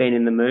Mollema being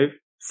in the move,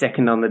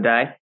 second on the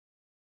day.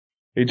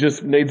 He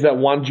just needs that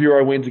one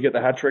Giro win to get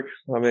the hat trick.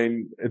 I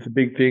mean, it's a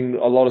big thing.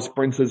 A lot of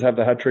sprinters have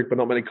the hat trick, but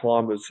not many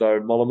climbers. So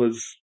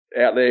Mollema's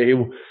out there.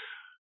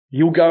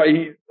 He'll go.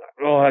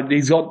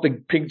 He's got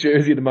the pink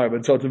jersey at the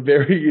moment, so it's a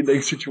very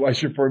unique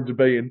situation for him to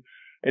be in.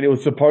 And he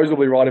was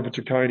supposedly riding for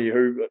Ciccone,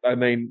 who, I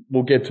mean,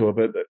 we'll get to it,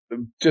 but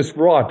just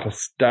ride for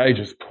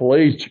stages,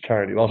 please,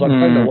 Ciccone. Like, I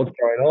don't know what's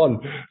going on.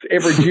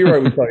 Every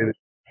Giro we say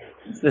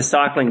this. The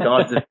cycling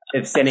gods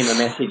have sent him a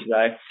message,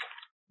 though.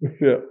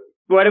 Yeah.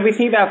 What do we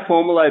think about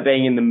Formulo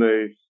being in the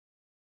move?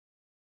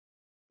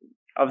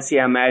 Obviously,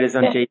 Almeida's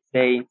on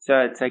GC,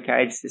 so it's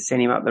okay just to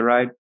send him up the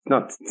road.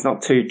 It's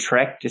not too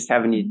trek, just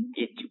having your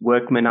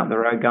workmen up the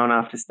road going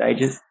after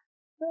stages.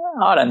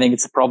 I don't think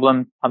it's a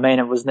problem. I mean,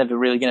 it was never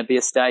really going to be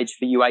a stage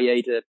for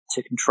UAE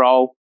to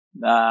control.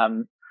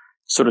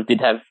 Sort of did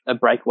have a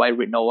breakaway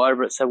written all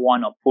over it, so why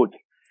not put,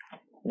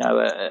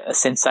 a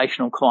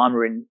sensational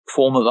climber in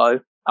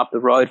Formulo up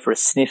the road for a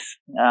sniff?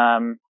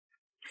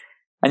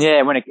 And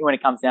yeah, when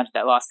it comes down to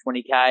that last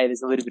 20k,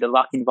 there's a little bit of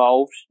luck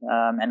involved.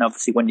 And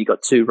obviously, when you've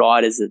got 2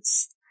 riders,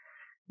 it's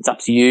up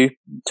to you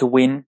to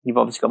win. You've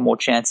obviously got more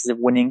chances of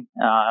winning.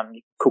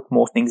 You cook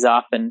more things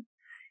up, and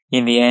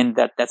in the end,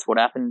 that's what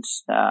happened.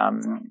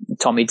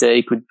 Tommy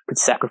D could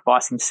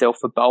sacrifice himself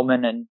for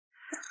Bowman, and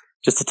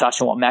just to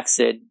touch on what Max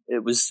said,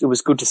 it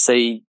was good to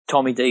see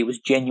Tommy D was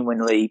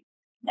genuinely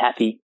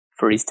happy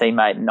for his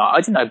teammate. And I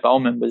didn't know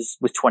Bowman was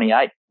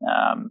 28.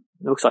 It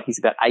looks like he's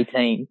about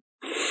 18.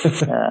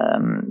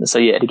 So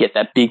yeah, to get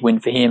that big win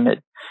for him,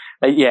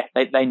 they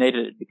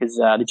needed it because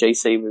the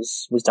GC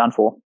was done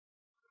for.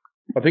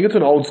 I think it's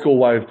an old school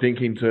way of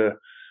thinking to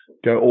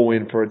go all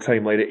in for a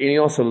team leader.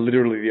 Ineos are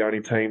literally the only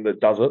team that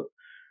does it.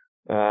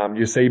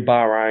 You see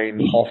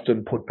Bahrain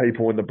often put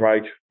people in the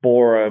break.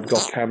 Bora have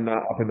got Kamna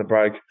up in the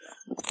break.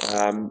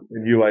 And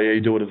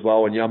UAE do it as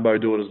well, and Jumbo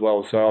do it as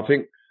well. So I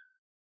think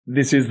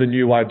this is the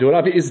new way of doing it.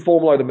 I think is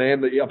Formulo the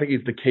man I think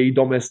he's the key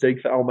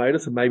domestique for Almeida,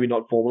 so maybe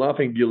not Formulo. I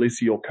think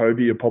Ulissi or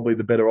Kobe are probably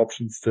the better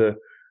options to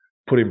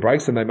put in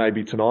breaks, and they may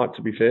be tonight,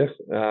 to be fair,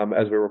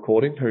 as we're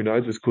recording. Who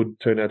knows? This could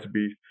turn out to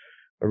be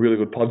a really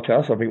good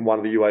podcast. I think one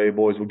of the UAE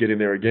boys will get in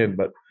there again.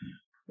 But,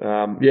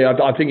 I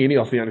think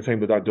Ineos the only team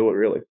that don't do it,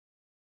 really.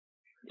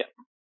 Yeah.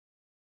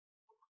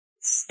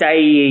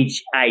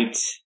 Stage 8,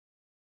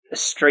 the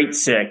street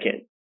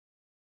circuit,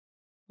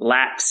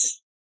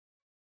 laps,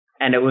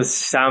 and it was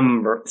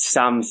some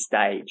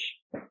stage.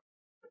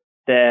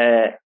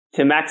 To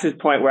Max's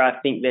point, where I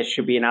think there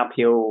should be an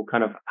uphill,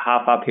 kind of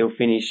half uphill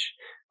finish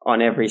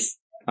on every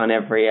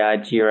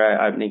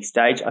Giro opening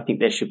stage, I think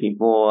there should be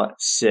more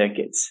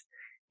circuits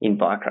in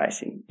bike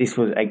racing. This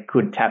was a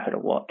good tapper to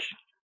watch.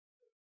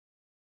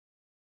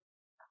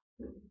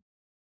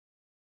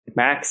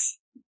 Max?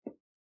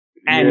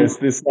 And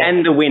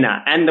the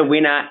winner, and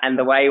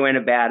the way he went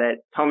about it,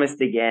 Thomas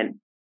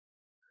again.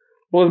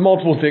 Well, there's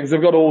multiple things.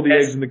 They've got all the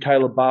eggs in the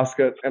Caleb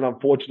basket, and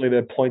unfortunately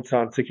their points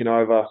aren't ticking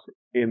over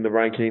in the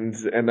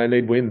rankings, and they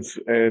need wins.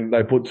 And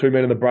they put 2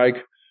 men in the break,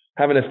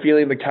 having a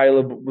feeling that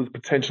Caleb was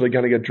potentially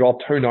going to get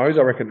dropped. Who knows?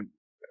 I reckon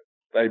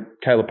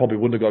Caleb probably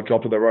wouldn't have got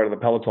dropped if they rode in the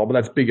peloton, but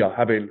that's bigger,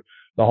 having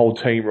the whole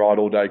team ride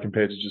all day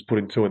compared to just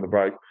putting 2 in the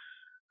break.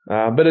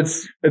 But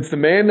it's the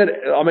man that,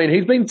 I mean,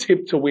 he's been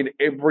tipped to win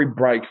every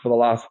break for the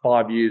last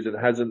 5 years and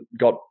hasn't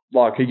got,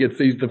 like, he's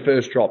the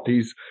first drop.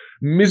 He's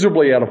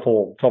miserably out of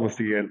form, Thomas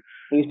Degendt.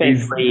 He's been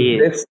 3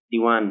 years. He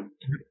won.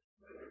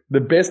 The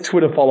best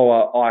Twitter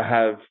follower I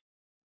have,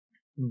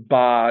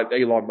 bar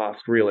Elon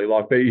Musk, really.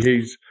 Like,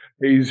 he's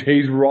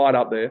right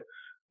up there.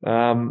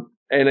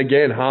 And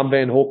again, Harm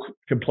Van Hoek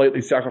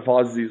completely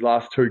sacrifices his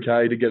last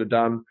 2K to get it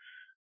done.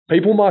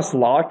 People must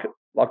like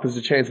there's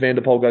a chance Van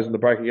der Poel goes in the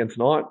break again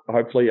tonight.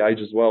 Hopefully he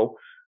ages well.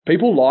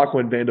 People like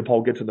when Van der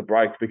Poel gets in the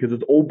break because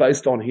it's all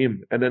based on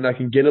him, and then they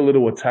can get a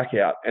little attack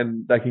out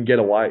and they can get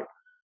away.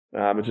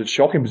 It's a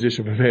shocking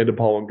position for Van der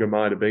Poel and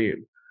Girmay to be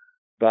in.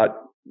 But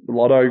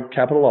Lotto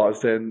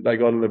capitalised and they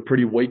got in a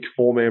pretty weak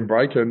 4-man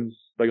break and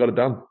they got it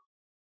done.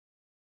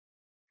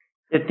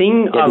 The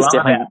thing I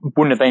love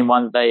wouldn't have been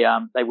one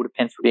that they would have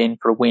penciled in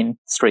for a win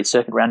street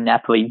circuit around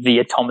Napoli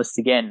via Thomas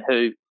Degendt,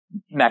 who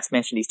Max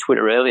mentioned his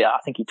Twitter earlier. I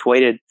think he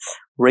tweeted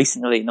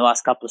recently in the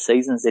last couple of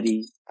seasons that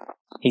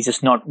he's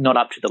just not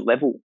up to the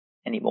level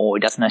anymore. He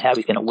doesn't know how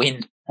he's going to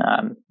win.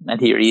 And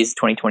here he is,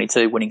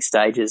 2022, winning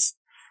stages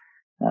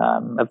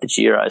of the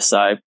Giro.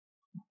 So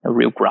a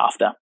real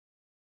grafter.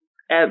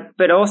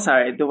 But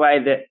also the way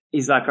that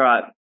he's like, all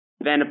right,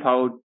 Van der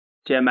Poel,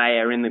 Girmay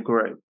are in the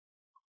group.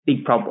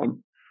 Big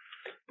problem.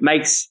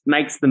 Makes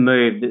the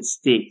move that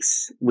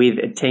sticks with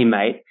a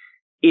teammate,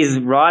 is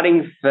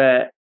riding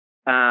for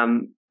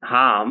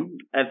Harm,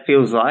 it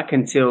feels like,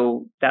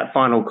 until that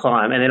final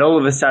climb, and then all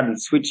of a sudden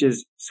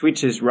switches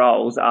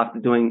roles after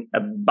doing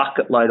a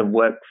bucket load of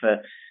work for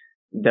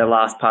the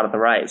last part of the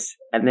race,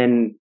 and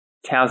then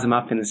towels him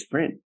up in the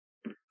sprint.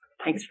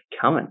 Thanks for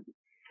coming.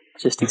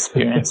 Just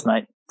experience,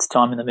 mate. It's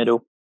time in the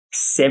middle.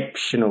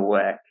 Exceptional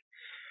work.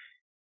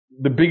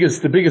 The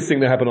biggest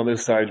thing that happened on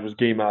this stage was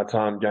Guy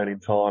Martin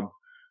gaining time.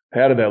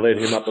 How did they let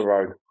him up the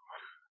road?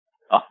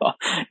 Oh,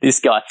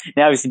 this guy.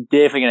 Now he's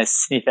definitely going to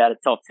sniff out a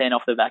top 10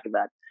 off the back of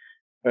that.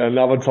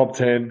 Another top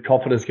 10.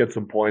 Confidence gets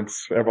some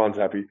points. Everyone's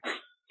happy.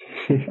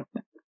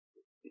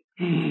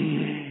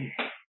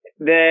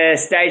 The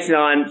stage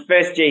 9,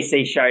 first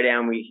GC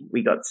showdown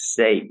we got to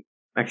see.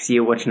 Actually,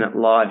 you're watching it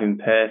live in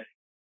Perth.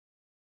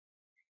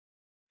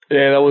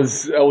 Yeah, that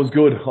was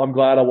good. I'm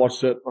glad I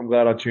watched it. I'm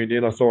glad I tuned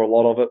in. I saw a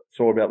lot of it.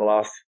 Saw about the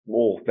last,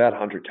 about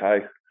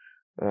 100K.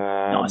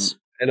 Nice.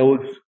 And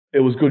it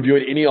was good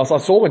viewing. Ineos, I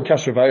saw when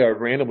Castrovillo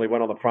randomly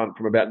went on the front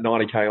from about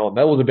 90K on.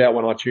 That was about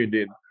when I tuned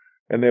in.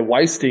 And they're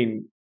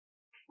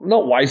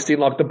not wasting,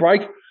 like the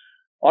break.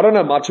 I don't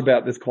know much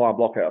about this Climb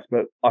Blockhouse,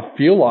 but I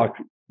feel like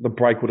the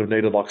break would have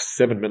needed like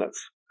 7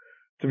 minutes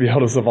to be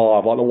able to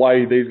survive. Like the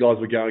way these guys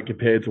were going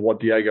compared to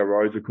what Diego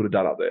Rosa could have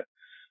done up there.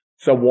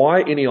 So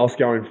why Ineos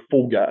going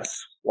full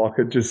gas? Like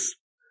it just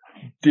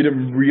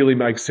didn't really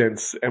make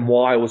sense. And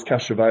why it was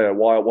Castrovillo,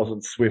 why it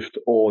wasn't Swift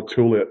or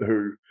Tulip,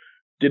 who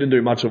didn't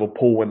do much of a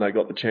pull when they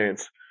got the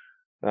chance.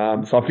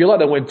 So I feel like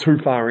they went too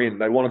far in.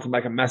 They wanted to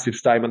make a massive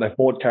statement. They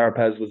thought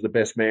Carapaz was the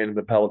best man in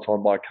the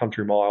peloton by a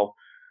country mile.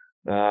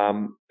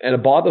 And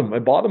it bite them.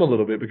 It bite them a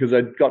little bit because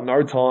they got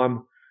no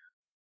time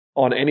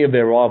on any of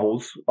their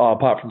rivals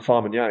apart from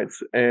Simon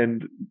Yates.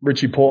 And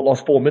Richie Porte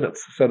lost 4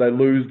 minutes. So they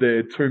lose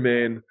their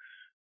 2-man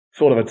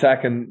sort of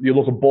attack. And you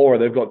look at Bora,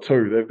 they've got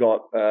 2. They've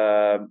got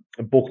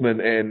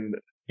Bookman and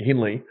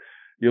Hindley.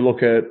 You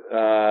look at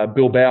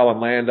Bilbao and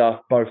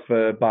Landa, both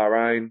for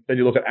Bahrain. Then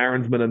you look at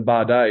Arensman and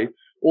Bardet.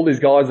 All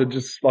these guys are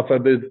just like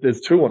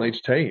there's 2 on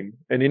each team,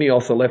 and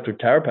Ineos are left with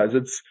Carapaz.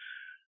 It's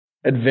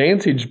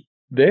advantage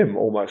them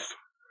almost.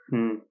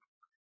 Yeah,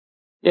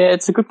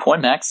 it's a good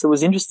point, Max. It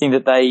was interesting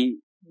that they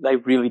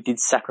really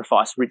did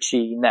sacrifice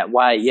Richie in that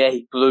way. Yeah,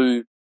 he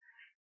blew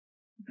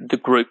the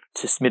group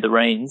to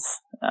smithereens,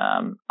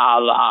 a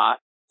la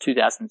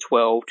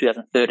 2012,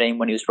 2013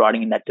 when he was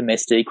riding in that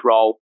domestique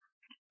role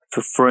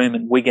for Froome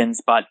and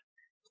Wiggins. But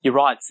you're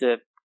right to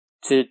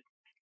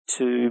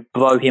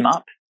blow him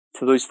up,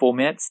 to lose 4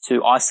 minutes,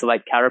 to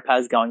isolate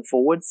Carapaz going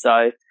forward.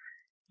 So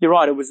you're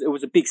right. It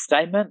was a big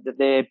statement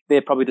that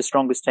they're probably the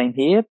strongest team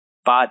here,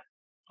 but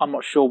I'm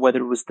not sure whether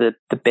it was the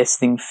best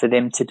thing for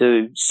them to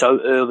do so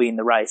early in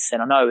the race.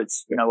 And I know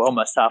it's,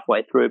 almost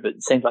halfway through, but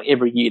it seems like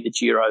every year the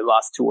Giro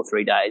lasts 2 or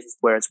 3 days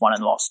where it's won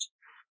and lost.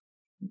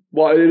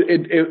 Well,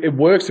 it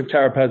works if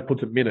Carapaz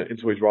puts a minute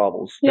into his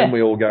rivals. Yeah. Then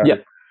we all go,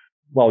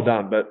 well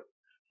done. But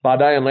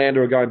Bardet and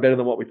Landa are going better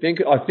than what we think.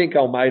 I think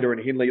Almeida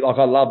and Hindley,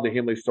 I love the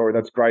Hindley story.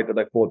 That's great that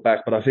they fought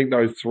back, but I think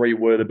those 3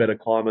 were the better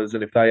climbers.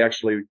 And if they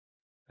actually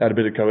had a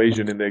bit of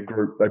cohesion in their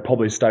group, they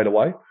probably stayed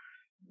away.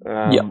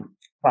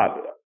 But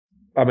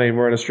I mean,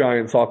 we're an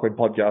Australian cycling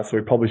podcast, so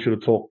we probably should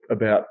have talked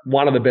about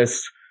one of the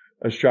best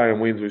Australian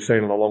wins we've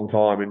seen in a long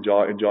time in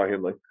Jai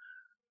Hindley.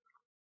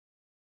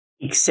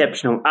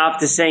 Exceptional.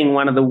 After seeing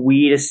one of the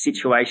weirdest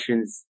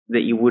situations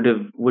that you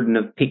wouldn't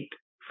have picked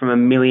from a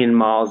million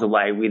miles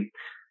away, with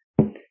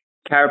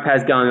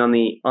Carapaz going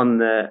on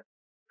the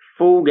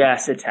full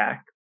gas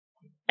attack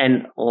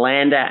and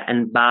Landa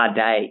and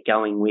Bardet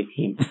going with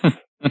him.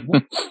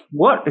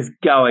 What is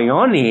going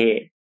on here?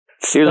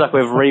 Feels like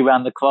we've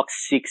rewound the clock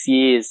 6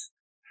 years.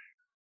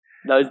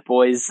 those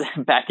boys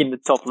back in the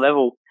top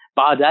level.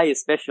 Bardet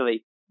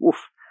especially.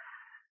 Oof.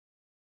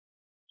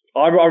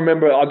 I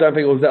remember, I don't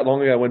think it was that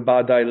long ago when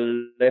Bardet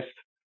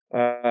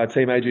left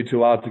Team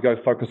AG2R to go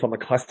focus on the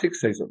classic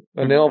season.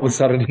 And now all of a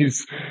sudden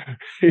he's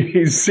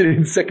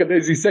sitting second,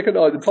 is he second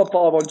in the top 5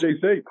 on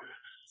GC?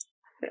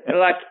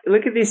 Like,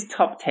 look at this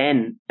top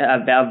 10.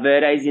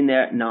 Valverde's in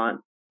there at 9th.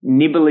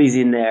 Nibali's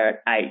in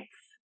there at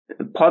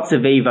 8th.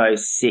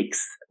 Pozzovivo's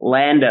 6th.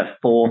 Landa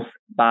 4th.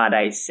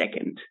 Bardet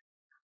 2nd.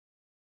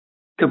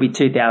 Could be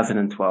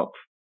 2012.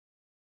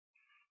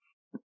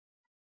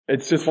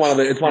 It's just one of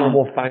the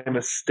more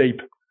famous steep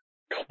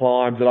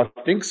climbs that I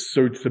think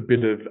suits a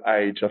bit of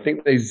age. I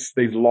think these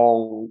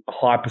long,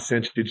 high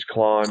percentage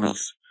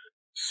climbs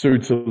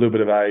suits a little bit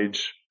of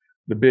age.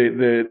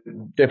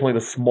 Definitely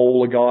the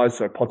smaller guys,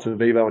 so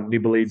Pozzovivo and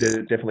Nibali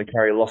definitely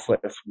carry a lot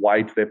less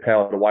weight. They're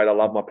power to weight. I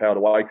love my power to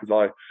weight because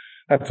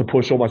I have to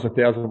push almost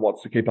 1,000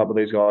 watts to keep up with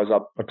these guys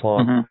up a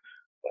climb.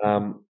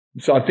 Mm-hmm.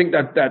 So I think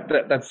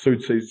that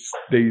suits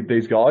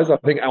these guys. I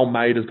think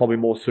Almeida is probably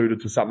more suited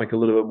to something a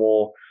little bit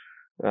more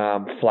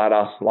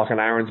flatter, like an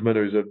Aaronsman,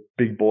 who's a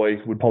big boy,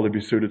 would probably be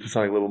suited to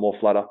something a little more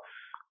flatter.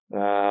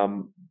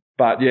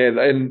 But yeah,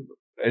 and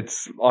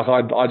it's like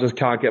I just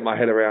can't get my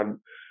head around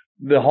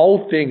the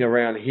whole thing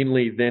around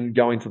Hindley then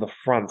going to the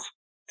front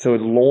to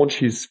launch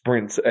his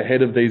sprints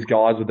ahead of these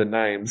guys with the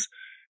names.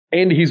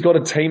 And he's got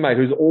a teammate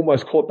who's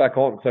almost caught back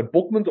on. So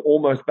Bookman's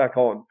almost back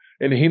on,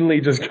 and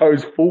Hindley just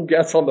goes full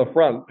gas on the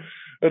front.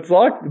 It's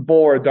like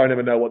Bora don't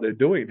even know what they're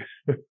doing.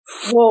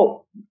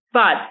 Well,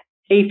 but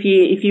if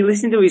you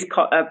listen to his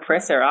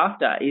presser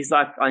after, he's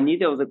like, I knew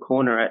there was a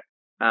corner at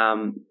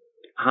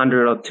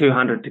 100 or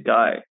 200 to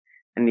go.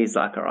 And he's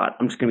like, all right,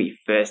 I'm just going to be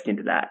first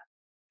into that.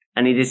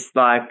 And he just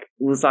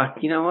was like,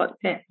 you know what?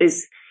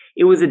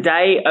 It was a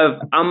day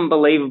of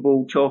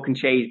unbelievable chalk and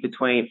cheese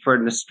for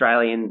an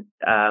Australian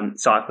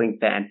cycling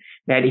fan.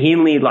 We had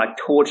Hindley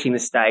torching the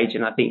stage,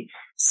 and I think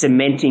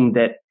cementing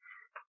that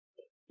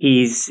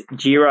his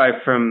Giro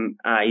from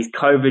his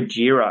COVID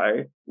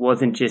Giro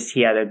wasn't just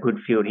he had a good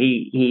field.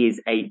 He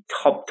is a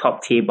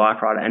top tier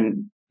bike rider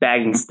and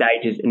bagging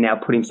stages, and now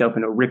put himself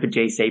in a ripper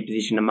GC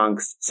position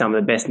amongst some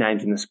of the best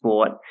names in the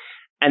sport.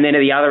 And then at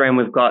the other end,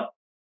 we've got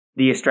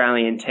the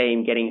Australian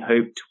team getting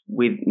hooped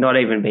with not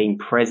even being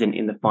present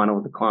in the final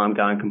of the climb,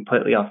 going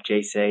completely off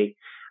GC,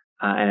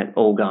 and it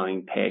all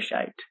going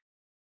pear-shaped.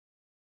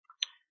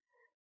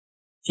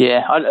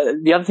 Yeah,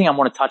 the other thing I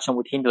want to touch on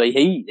with Hindley,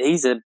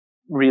 he's a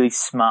really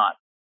smart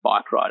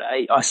bike rider.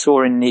 I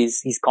saw in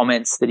his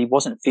comments that he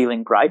wasn't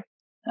feeling great.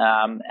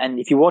 And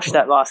if you watch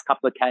that last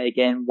couple of K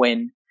again,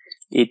 when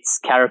it's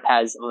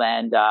Carapaz,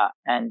 Landa,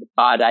 and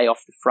Bardet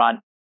off the front,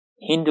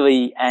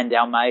 Hindley and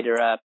Almeida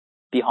are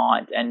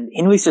behind, and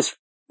Hindley's just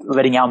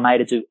letting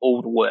Almeida do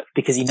all the work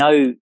because he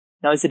knows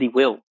that he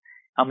will.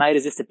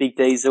 Almeida's just a big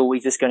diesel.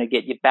 He's just going to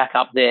get you back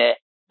up there,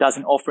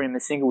 doesn't offer him a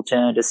single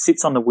turn, just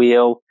sits on the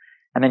wheel.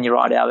 And then you're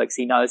right, Alex,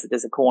 he knows that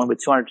there's a corner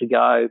with 200 to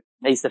go.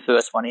 He's the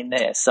first one in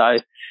there. So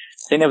I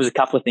think there was a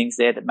couple of things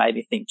there that made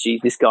me think, gee,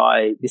 this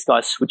guy's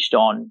switched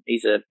on.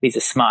 He's a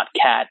smart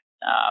cat.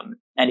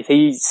 And if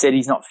he said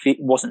he's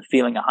wasn't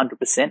feeling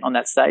 100% on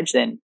that stage,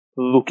 then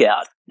look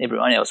out,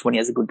 everyone else, when he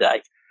has a good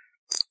day.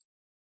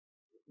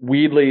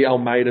 Weirdly,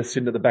 Almeida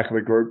sitting at the back of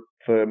the group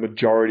for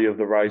majority of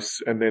the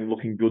race and then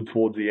looking good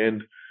towards the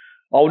end.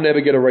 I'll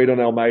never get a read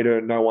on Almeida,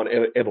 and no one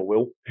ever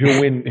will.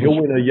 He'll win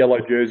a yellow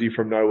jersey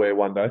from nowhere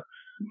one day.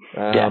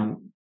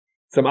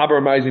 Some other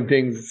amazing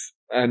things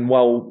and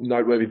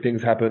noteworthy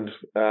things happened.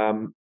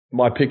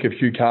 My pick of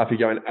Hugh Carthy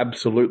going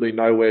absolutely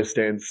nowhere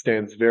stands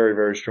very,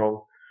 very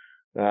strong.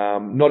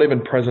 Not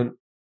even present.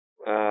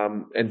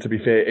 And to be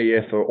fair,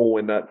 EF are all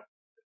in that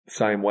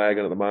same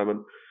wagon at the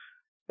moment.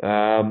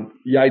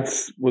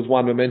 Yates was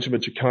one we mentioned,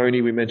 but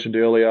Ciccone we mentioned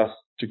earlier.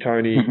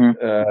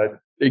 Ciccone,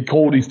 he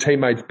called his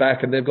teammates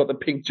back, and they've got the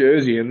pink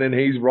jersey, and then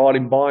he's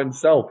riding by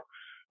himself.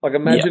 Like,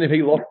 imagine if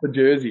he lost the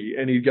jersey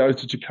and he goes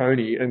to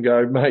Ciccone and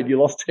go, mate, you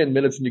lost 10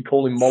 minutes and you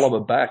call him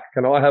Mollema back.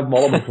 Can I have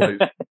Mollema, please?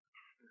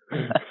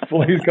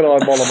 Please, can I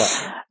have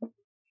Mollema?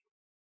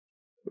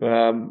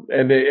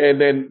 And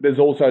then there's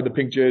also the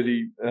pink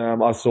jersey.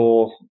 I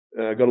saw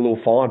got a little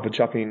fine for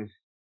chucking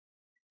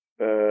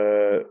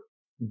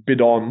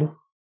Bidon.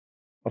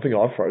 I think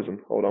I've frozen.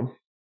 Hold on.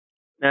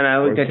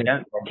 No, we've got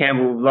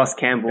Campbell. Lost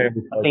Campbell.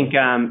 I think,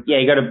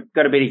 he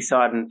got a bit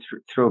excited and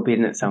threw a bid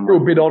in at someone.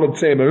 Threw a bid on at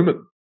Sam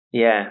Oomen.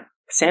 Yeah.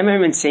 Sam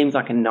Oomen seems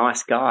like a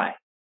nice guy.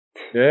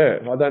 Yeah,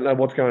 I don't know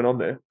what's going on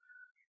there.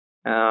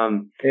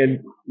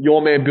 And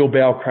your man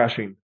Bilbao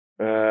crashing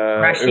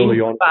early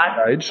on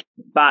stage.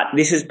 But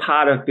this is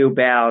part of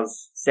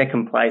Bilbao's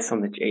second place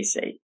on the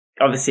GC.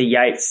 Obviously,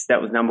 Yates,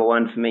 that was number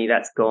one for me.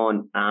 That's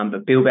gone.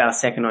 But Bilbao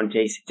second on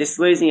GC. Just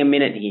losing a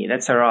minute here.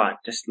 That's all right.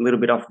 Just a little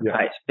bit off the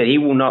pace. But he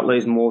will not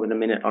lose more than a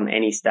minute on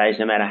any stage,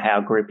 no matter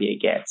how grippy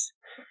it gets.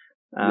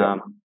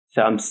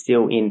 So I'm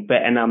still in.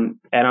 But and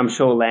I'm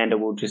sure Landa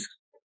will just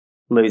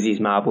lose his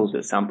marbles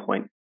at some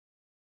point.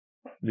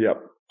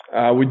 Yep.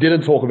 We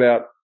didn't talk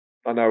about,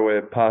 I know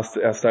we're past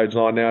our stage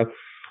 9 now.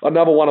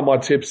 Another one of my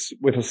tips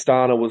with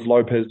Astana was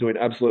Lopez doing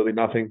absolutely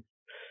nothing.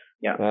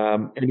 Yeah.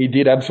 And he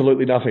did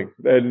absolutely nothing,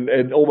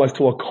 and almost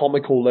to a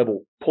comical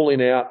level,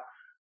 pulling out.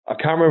 I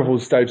can't remember if it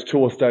was stage 2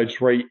 or stage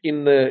 3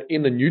 in the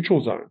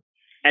neutral zone.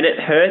 And it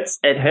hurts.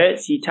 It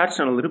hurts. You touched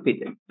on a little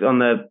bit on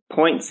the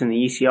points and the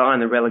UCI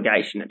and the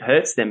relegation. It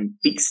hurts them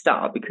big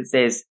style because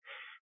there's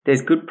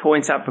good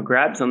points up for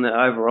grabs on the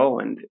overall,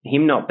 and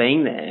him not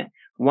being there.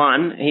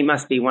 One, he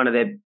must be one of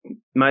their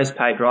most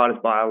paid riders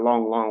by a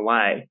long, long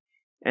way.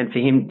 And for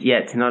him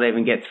yet to not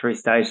even get through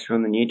stage 2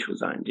 in the neutral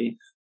zone, geez,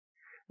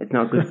 it's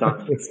not a good sign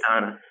for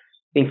Astana. I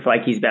think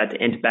Flakey's about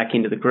to enter back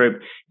into the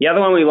group. The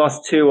other one we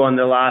lost to on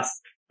the last,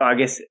 I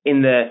guess,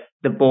 in the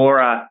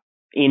Bora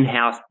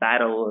in-house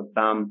battle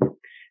of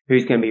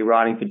who's going to be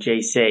riding for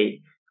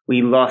GC,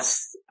 we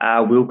lost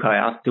Wilco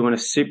after doing a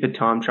super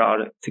time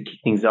trial to kick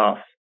things off.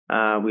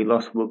 We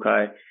lost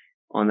Wilco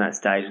on that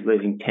stage,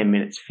 losing 10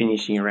 minutes,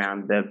 finishing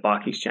around the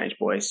Bike Exchange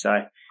boys.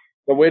 So,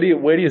 but where do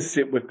you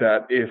sit with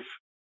that? If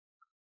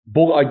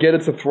I get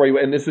it's a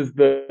 3, and this is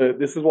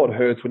what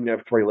hurts when you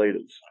have 3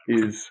 leaders.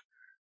 Is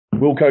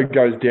Wilco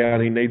goes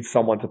down, he needs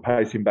someone to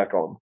pace him back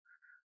on,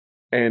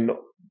 and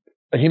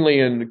Hindley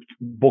and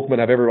Bookman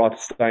have every right to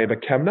stay,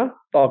 but Kamner,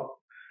 are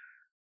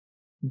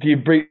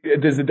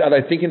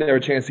they thinking they're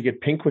a chance to get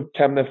pink with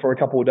Kamner for a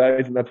couple of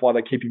days, and that's why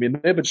they keep him in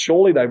there? But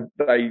surely they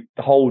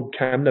hold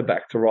Kamner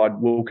back to ride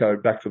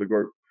Wilco back to the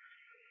group.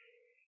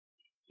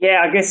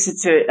 Yeah, I guess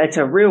it's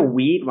a real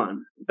weird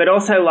one. But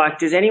also, like,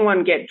 does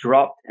anyone get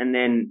dropped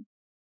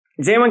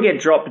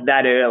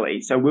that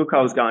early? So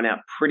Wilco's going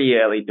out pretty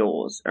early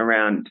doors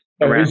around.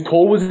 His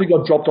call was he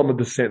got dropped on the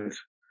descent.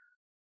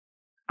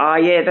 Oh,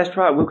 yeah, that's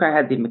right. Wilco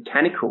had the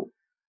mechanical.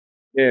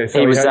 Yeah, so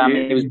he was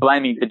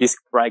blaming the disc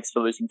brakes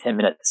for losing 10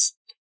 minutes.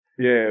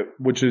 Yeah,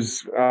 which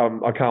is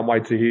I can't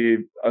wait to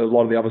hear a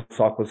lot of the other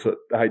cyclists that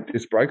hate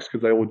disc brakes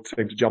because they all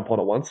seem to jump on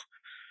at once.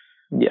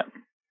 Yeah.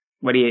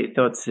 What are your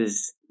thoughts?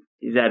 Is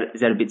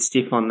that a bit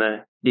stiff on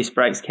the disc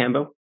brakes,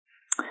 Campbell?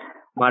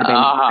 Might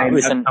have been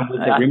listen, with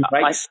the rim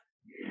brakes.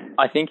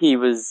 I think he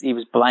was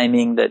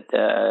blaming that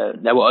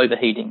they were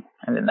overheating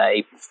and then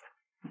they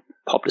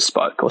popped a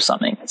spoke or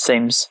something. It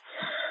seems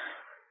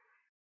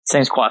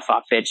quite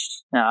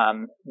far-fetched.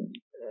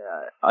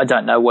 I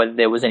don't know whether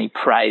there was any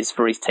praise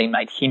for his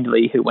teammate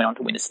Hindley, who went on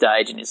to win a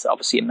stage and is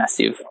obviously a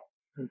massive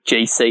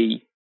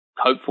GC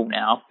hopeful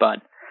now.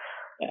 But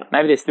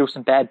maybe there's still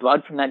some bad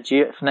blood from that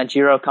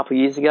Giro a couple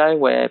of years ago,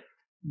 where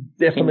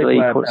definitely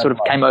Hindley sort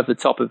of came over the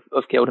top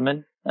of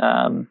Kelderman.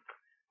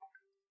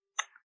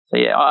 So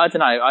yeah, I don't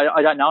know.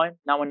 I don't know him.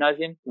 No one knows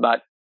him,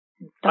 but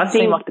doesn't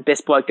seem like the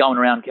best bloke going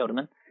around,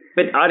 Kelderman.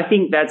 But I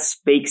think that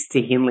speaks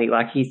to Hindley.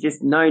 Like, he's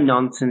just no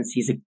nonsense.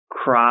 He's a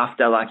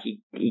crafter. Like,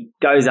 he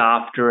goes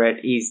after it.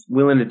 He's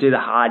willing to do the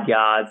hard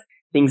yards.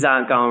 Things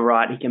aren't going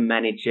right. He can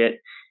manage it.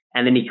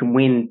 And then he can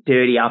win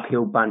dirty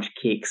uphill bunch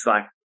kicks.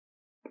 Like,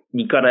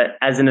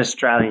 as an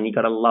Australian, you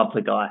got to love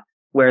the guy.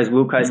 Whereas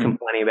Wilco's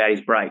complaining about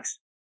his brakes.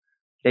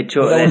 They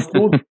were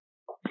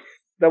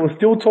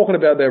still talking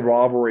about their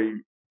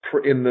rivalry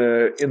in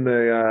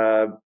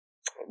the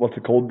what's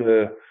it called,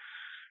 the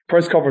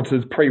press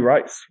conferences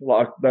pre-race.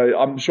 Like,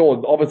 I'm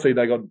sure, obviously,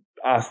 they got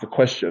asked the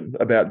question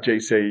about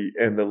GC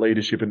and the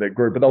leadership in their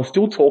group, but they were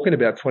still talking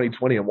about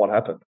 2020 and what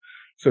happened.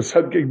 So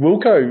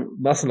Wilco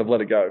mustn't have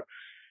let it go.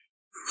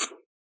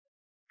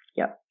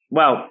 Yeah.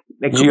 Well,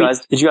 did you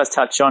guys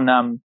touch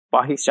on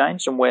Bike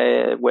Exchange and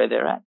where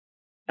they're at?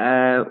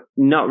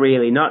 Not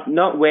really.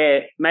 Not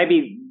where.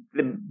 Maybe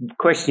the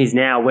question is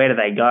now, where do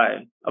they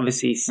go?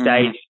 Obviously,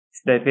 stage.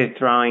 They're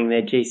throwing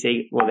their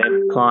GC,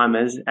 their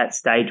climbers at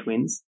stage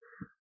wins.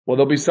 Well,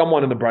 there'll be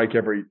someone in the break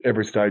every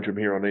stage from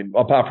here on in.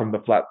 Apart from the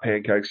flat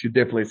pancakes, you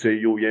definitely see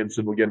Jules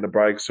Jensen will get in the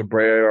break.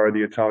 Sobrero,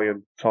 the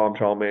Italian time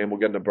trial man, will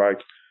get in the break.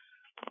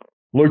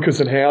 Lucas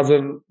and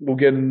Hausen will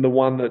get in the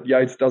one that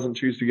Yates doesn't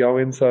choose to go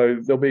in. So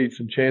there'll be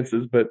some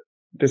chances, but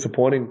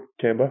disappointing,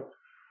 Cambo.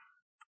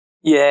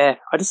 Yeah,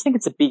 I just think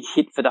it's a big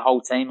hit for the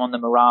whole team on the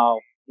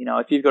morale. You know,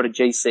 if you've got a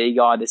GC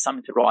guy, there's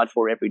something to ride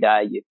for every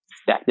day. You're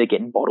back there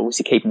getting bottles.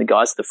 You're keeping the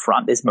guys at the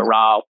front. There's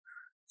morale.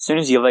 As soon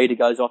as your leader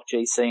goes off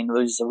GC and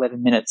loses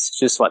 11 minutes, it's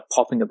just like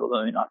popping a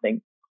balloon, I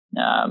think.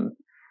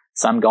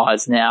 Some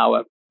guys now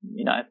are,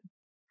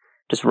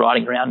 just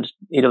riding around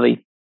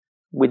Italy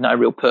with no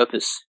real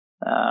purpose.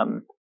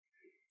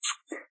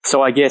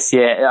 So I guess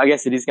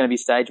it is going to be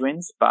stage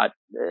wins, but,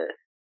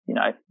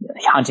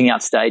 hunting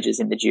out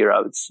stages in the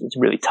Giro, it's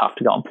really tough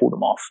to go and pull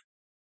them off.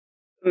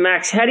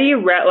 Max, how do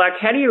you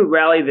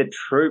rally the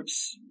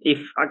troops? If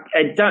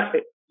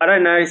I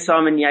don't know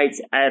Simon Yates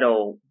at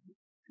all,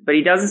 but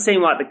he doesn't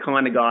seem like the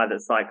kind of guy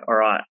that's like, all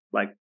right,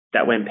 like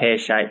that went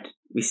pear-shaped.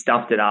 We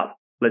stuffed it up.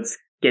 Let's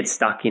get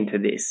stuck into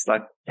this.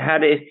 Like,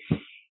 if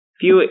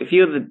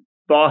you're the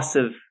boss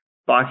of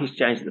Bike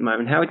Exchange at the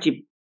moment, how would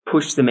you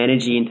push some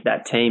energy into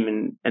that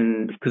team?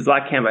 And because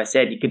like Cambo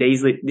said,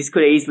 this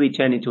could easily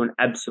turn into an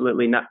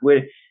absolutely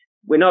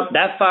we're not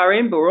that far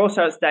in, but we're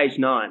also at stage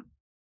 9.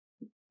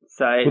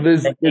 So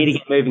they need to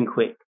get moving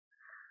quick.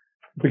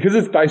 Because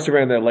it's based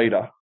around their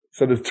leader.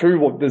 So there's two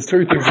things that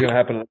are going to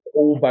happen. It's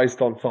all based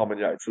on Simon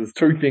Yates. So there's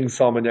 2 things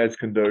Simon Yates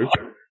can do.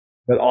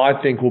 that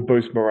I think will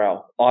boost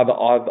morale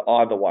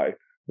either way.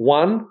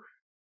 One,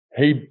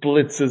 he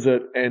blitzes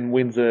it and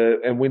wins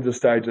a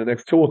stage in the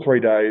next 2 or 3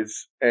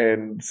 days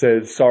and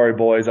says, "Sorry,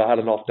 boys, I had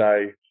an off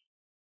day.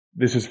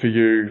 This is for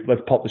you.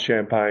 Let's pop the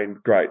champagne."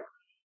 Great.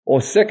 Or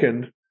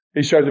second,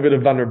 he shows a bit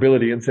of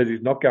vulnerability and says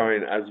he's not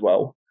going as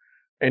well,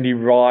 and he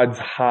rides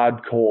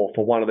hardcore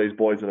for one of these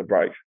boys in a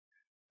break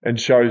and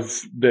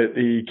shows that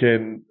he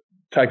can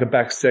take a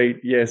back seat.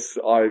 Yes,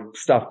 I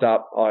stuffed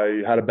up.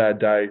 I had a bad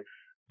day.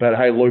 But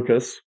hey,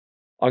 Lucas,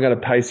 I'm going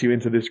to pace you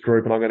into this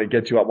group and I'm going to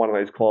get you up one of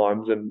these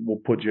climbs and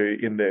we'll put you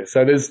in there.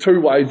 So there's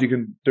 2 ways you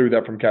can do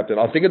that from captain.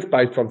 I think it's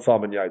based on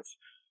Simon Yates.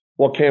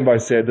 What Cambo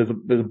said, there's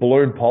a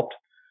balloon popped.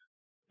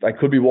 They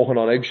could be walking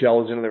on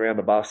eggshells in and around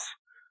the bus.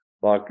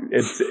 Like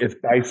it's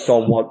based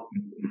on what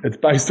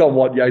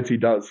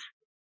Yatesy does.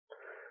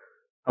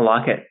 I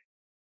like it.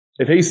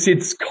 If he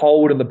sits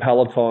cold in the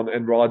peloton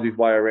and rides his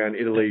way around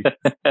Italy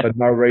for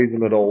no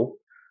reason at all,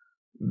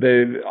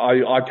 then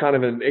I can't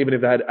even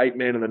if they had 8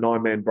 men in the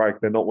 9-man break,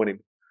 they're not winning.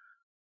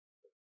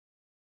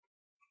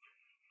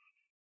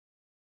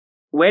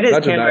 Where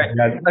does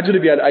imagine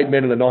if you had 8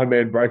 men in the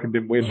 9-man break and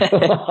didn't win.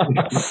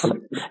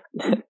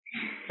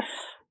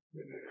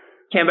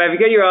 Cambo, have you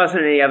got your eyes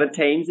on any other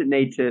teams that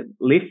need to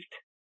lift?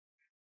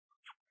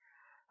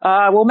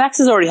 Well, Max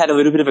has already had a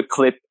little bit of a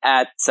clip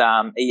at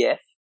EF.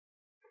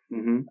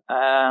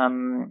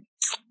 Mm-hmm.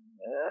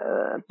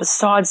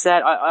 Besides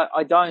that,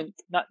 I don't.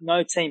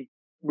 No team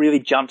really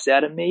jumps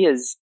out at me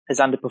as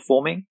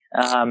underperforming.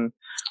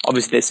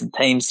 Obviously, there's some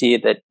teams here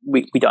that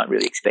we don't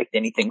really expect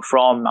anything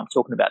from. I'm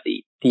talking about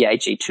the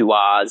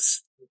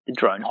AG2Rs, the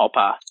Drone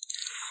Hopper,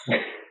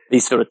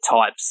 these sort of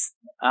types.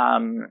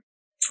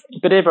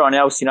 But everyone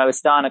else,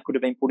 Astana could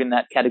have been put in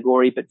that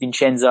category, but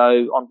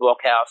Vincenzo on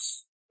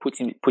Blockhouse puts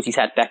his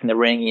hat back in the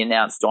ring. He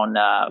announced on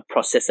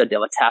Processo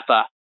della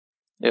Tappa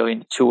early in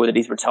the tour that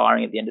he's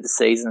retiring at the end of the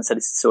season. So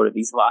this is sort of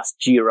his last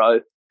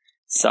Giro.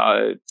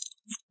 So,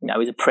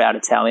 he's a proud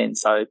Italian.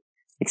 So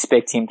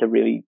expect him to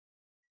really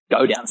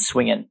go down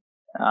swinging.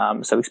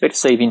 So expect to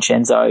see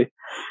Vincenzo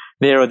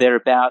there or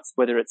thereabouts,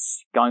 whether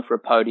it's going for a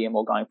podium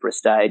or going for a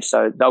stage.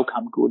 So they'll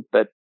come good.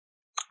 But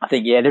I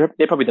think,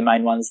 they're probably the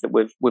main ones that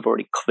we've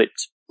already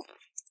clipped.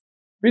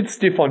 Bit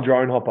stiff on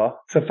Drone Hopper.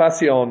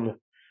 Safacion,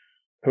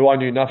 who I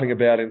knew nothing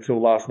about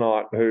until last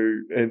night,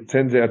 who it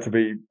turns out to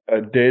be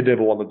a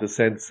daredevil on the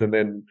descents and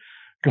then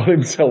got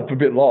himself a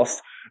bit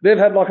lost. They've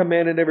had like a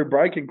man in every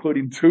break,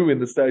 including 2 in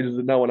the stages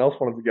that no one else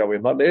wanted to go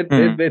in. Like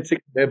they're ticking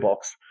their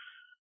box.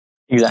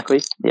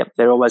 Exactly. Yep.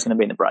 They're always going to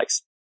be in the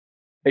breaks.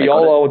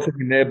 Iolo are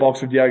ticking their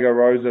box with Diego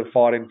Rosa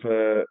fighting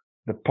for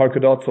the polka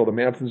dots or the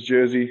mountains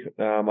jersey.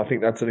 I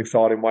think that's an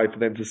exciting way for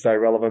them to stay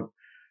relevant.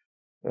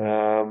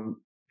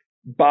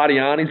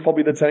 Bardiani's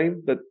probably the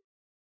team that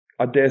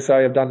I dare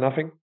say have done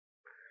nothing.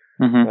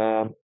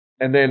 Mm-hmm.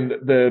 And then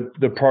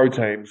the pro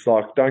teams,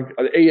 like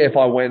EF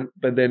I went,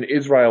 but then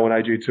Israel and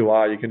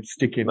AG2R you can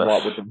stick in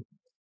right with them.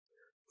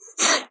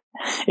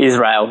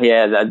 Israel,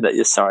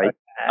 sorry.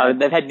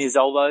 They've had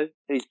Nizzolo,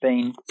 who's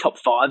been top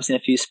 5s in a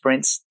few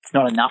sprints. It's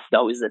not enough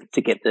though, is it,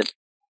 to get the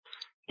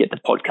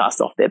podcast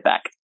off their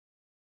back?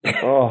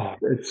 Oh,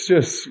 it's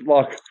just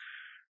like,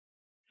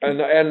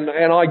 and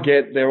I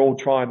get they're all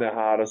trying their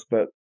hardest,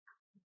 but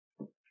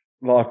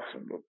like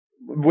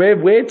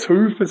where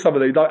to for some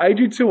of these? Like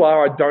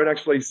AG2R, I don't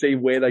actually see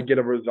where they get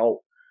a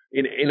result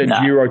in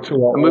a Giro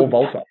Tour or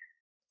Volta.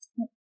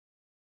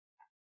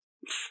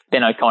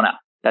 Ben O'Connor,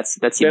 that's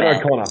your Ben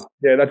man. O'Connor,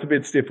 yeah, that's a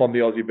bit stiff on the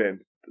Aussie Ben.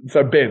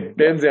 So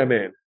Ben's our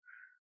man.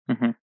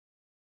 Mm-hmm.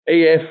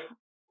 EF.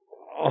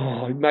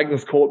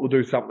 Magnus Cort will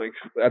do something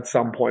at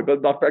some point,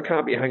 but they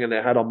can't be hanging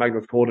their hat on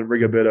Magnus Cort and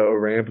Rigoberto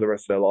Urán for the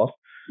rest of their life.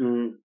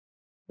 Mm.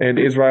 And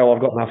Israel,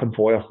 I've got nothing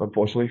for you,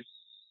 unfortunately.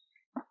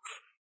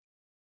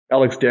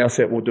 Alex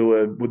Dowsett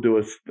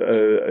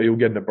he'll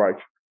get in a break.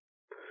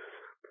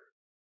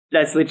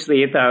 That's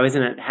literally it, though,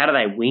 isn't it? How do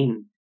they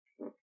win?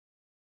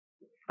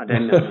 I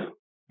don't know.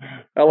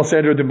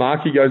 Alessandro De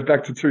Marchi goes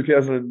back to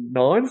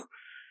 2009.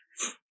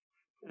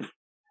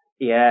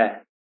 Yeah.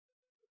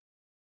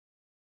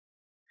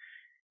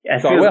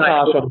 So we're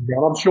harsh on him.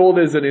 I'm sure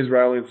there's an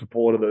Israeli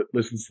supporter that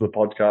listens to the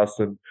podcast,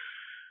 and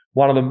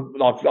one of them,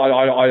 like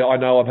I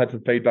know I've had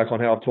some feedback on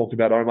how I've talked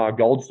about Omar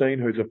Goldstein,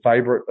 who's a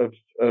favourite of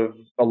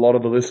a lot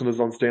of the listeners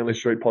on Stanley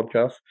Street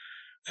podcast.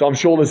 So I'm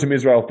sure there's some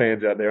Israel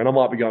fans out there, and I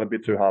might be going a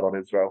bit too hard on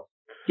Israel.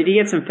 Did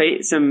you get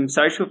some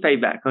social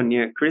feedback on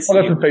your criticism?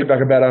 I got some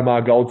feedback about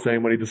Omar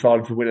Goldstein when he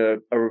decided to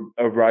win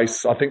a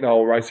race. I think they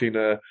were racing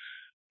a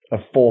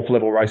 4th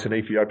level race in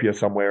Ethiopia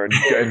somewhere,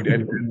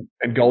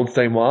 and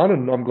Goldstein won,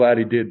 and I'm glad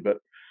he did.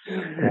 But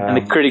and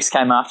the critics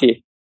came after you.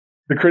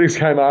 The critics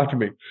came after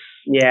me.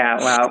 Yeah,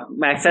 well,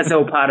 Max, that's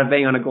all part of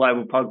being on a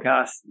global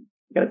podcast.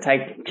 You've got to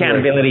take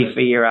accountability for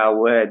your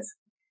words.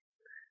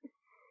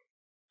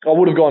 I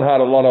would have gone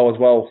hard at Lotto as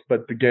well,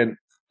 but again,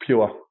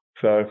 pure.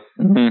 So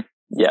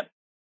yeah.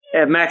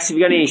 Max, have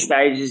you got any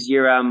stages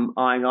you're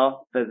eyeing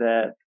off for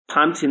the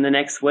punt in the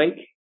next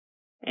week?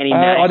 I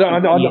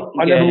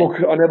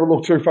never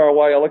look too far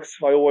away, Alex.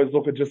 I always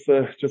look at just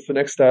the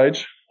next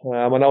stage.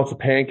 I know it's a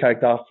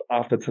pancake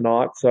after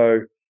tonight,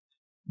 so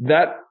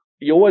that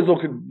you always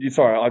look at.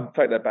 Sorry, I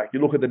take that back.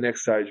 You look at the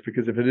next stage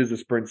because if it is a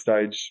sprint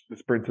stage, the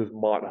sprinters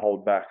might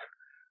hold back.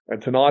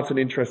 And tonight's an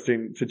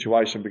interesting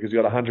situation because you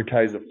got 100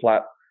 k's of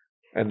flat,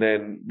 and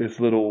then this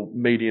little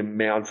medium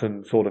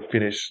mountain sort of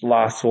finish.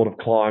 Last sort of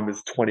climb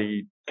is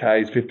 20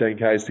 k's, 15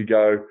 k's to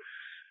go.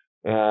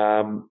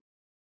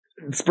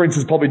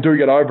 Sprinters probably do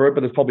get over it,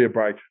 but there's probably a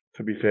break.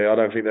 To be fair, I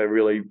don't think they're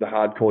really the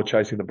hardcore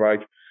chasing the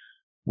break.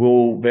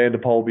 Will Van der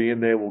Poel be in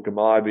there? Will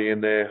Gamay be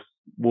in there?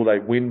 Will they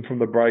win from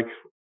the break?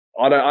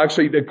 I don't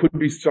actually. There could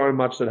be so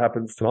much that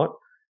happens tonight,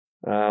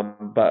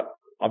 but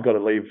I've got to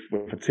leave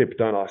with a tip,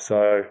 don't I?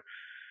 So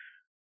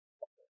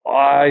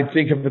I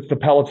think if it's the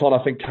peloton,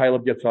 I think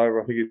Caleb gets over.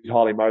 I think he's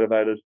highly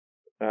motivated,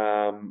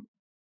 and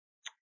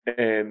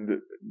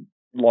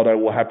Lotto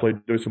will happily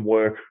do some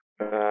work.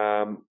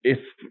 If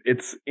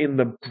it's in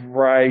the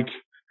break,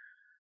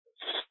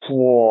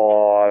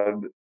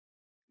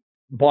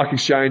 Bike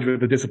Exchange with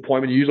the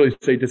disappointment. You usually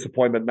see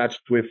disappointment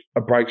matched with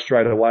a break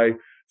straight away.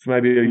 So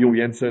maybe a Jules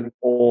Jensen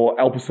or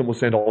Alpecin will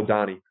send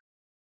Oldani.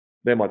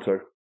 They're my two.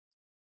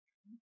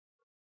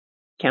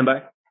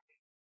 Cambo?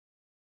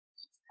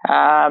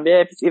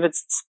 If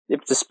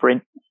it's a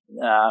sprint,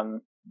 I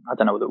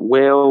don't know whether it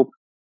will.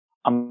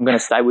 I'm going to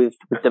stay with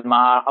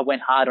Demar. I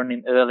went hard on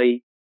him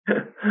early,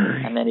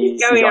 and then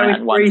he's going on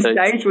out with 3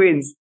 stage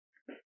wins.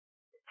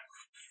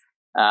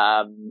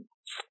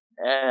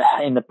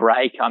 In the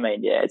break, I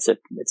mean, yeah, it's a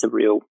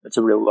real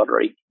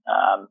lottery.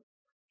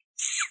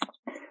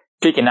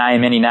 Pick a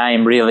name, any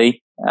name,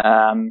 really.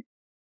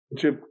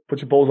 Put your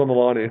balls on the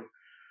line here.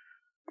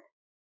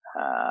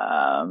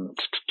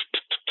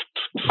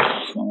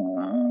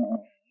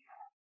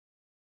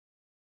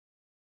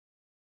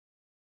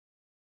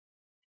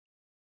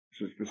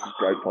 This is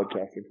great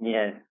podcasting.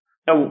 Yeah.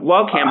 So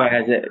while Cambo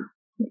has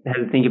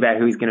a think about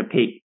who he's going to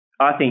pick,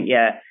 I think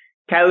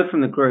Caleb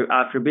from the group,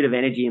 after a bit of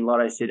energy in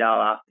Lotto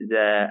Soudal after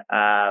the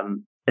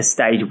a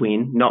stage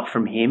win, not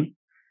from him,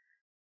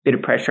 bit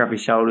of pressure off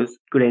his shoulders,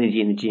 good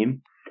energy in the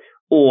gym.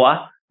 Or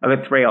I've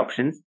got 3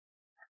 options.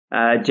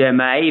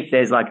 Germay, if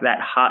there's like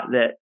that heart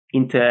that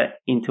Inter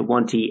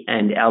Wanty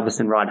and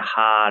Alberson ride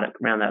hard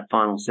around that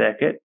final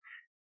circuit.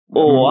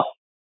 Or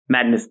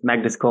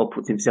Magnus Cole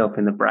puts himself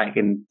in the break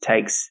and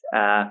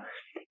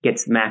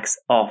gets Max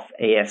off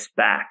EF's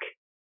back.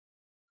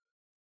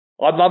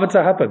 I'd love it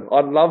to happen.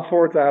 I'd love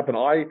for it to happen.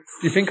 Do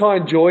you think I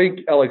enjoy,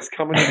 Alex,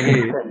 coming in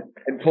here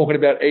and talking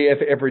about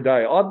EF every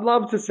day? I'd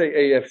love to see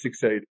EF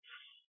succeed.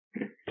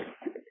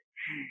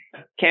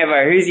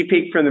 Cambo, who's your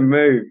pick from the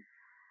move?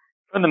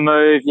 From the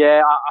move,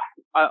 yeah,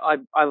 I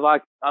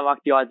like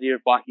the idea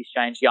of Bike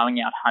Exchange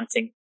going out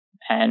hunting,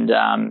 and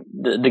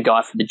the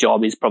guy for the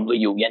job is probably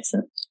Jules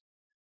Jensen.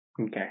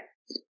 Okay.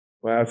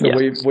 Wow, so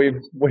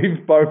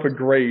we've both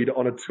agreed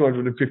on a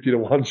 250 to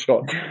 1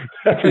 shot.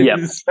 That's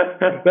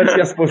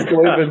Jasper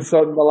Stuyven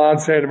and Milan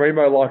San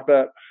Remo like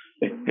that.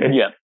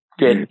 Yeah,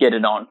 get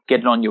it on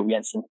Jules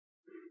Jensen.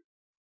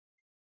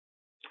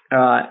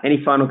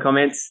 Any final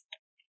comments?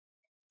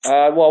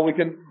 Well, we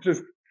can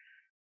just.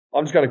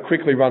 I'm just going to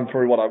quickly run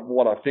through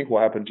what I think will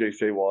happen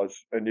GC wise,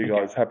 and you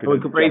guys happy. We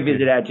could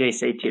revisit our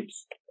GC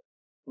tips.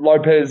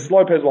 Lopez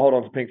will hold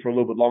on to pink for a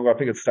little bit longer. I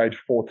think it's stage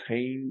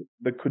 14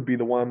 that could be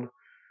the one,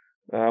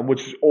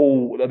 which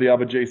all of the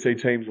other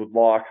GC teams would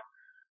like.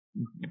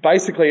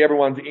 Basically,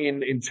 everyone's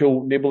in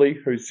until Nibali,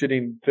 who's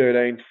sitting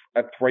 13th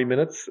at 3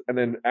 minutes, and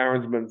then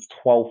Arensman's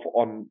 12th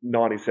on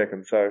 90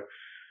 seconds. So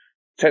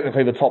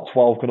technically, the top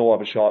 12 can all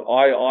have a shot.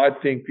 I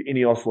think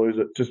Ineos lose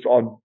it just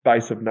on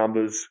base of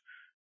numbers.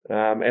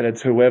 And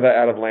it's whoever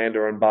out of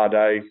Landa and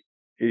Bardet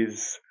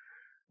is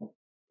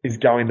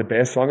going the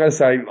best. So I'm going to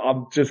say,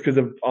 just because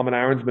I'm an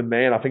Arensman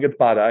man, I think it's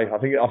Bardet. I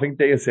think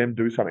DSM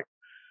do something.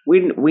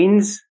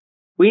 Wins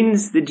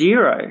the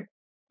Giro.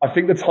 I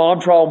think the time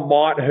trial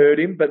might hurt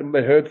him, but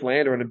it hurts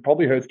Landa and it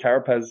probably hurts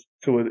Carapaz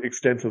to an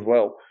extent as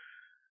well.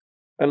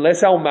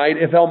 Unless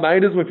if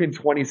Almeida's within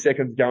 20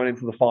 seconds going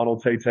into the final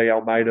TT,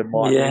 Almeida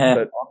might win,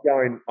 but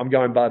I'm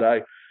going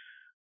Bardet.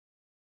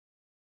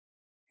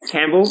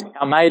 Campbell?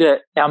 Almeida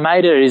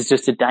is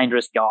just a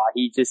dangerous guy.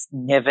 He just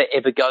never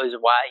ever goes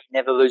away. He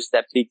never loses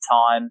that big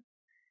time.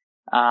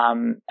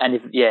 And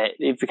if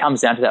it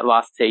comes down to that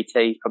last TT,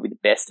 he's probably the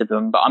best of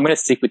them. But I'm going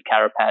to stick with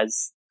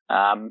Carapaz.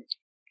 I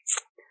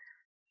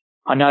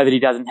know that he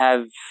doesn't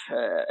have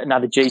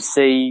another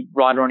GC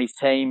rider on his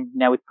team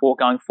now with Port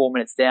going 4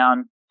 minutes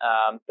down.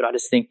 But I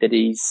just think that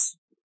he's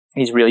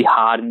really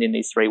hardened in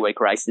these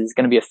 3-week races. It's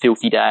going to be a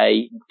filthy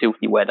day,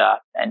 filthy weather,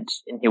 and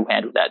he'll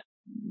handle that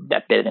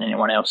better than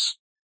anyone else.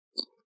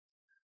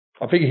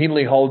 I think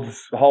Hindley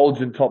holds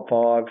in top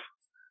 5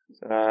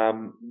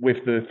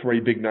 with the 3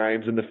 big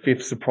names, and the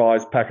 5th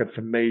surprise packet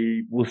for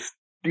me will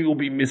still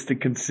be Mr.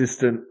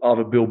 Consistent of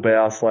a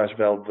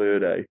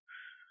Bilbao/Valverde.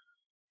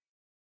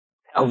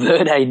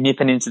 Valverde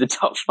nipping into the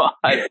top 5.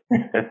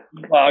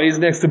 Well, he's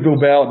next to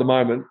Bilbao at the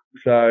moment,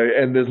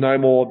 and there's no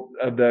more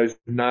of those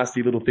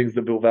nasty little things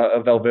that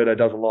Valverde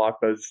doesn't like,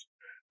 those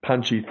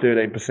punchy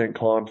 13%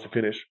 climbs to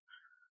finish.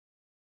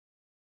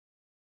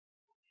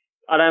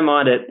 I don't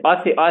mind it.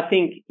 I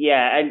think,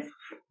 yeah, and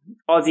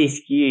Aussie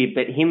skew,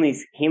 but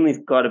Himley's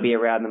got to be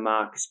around the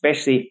mark,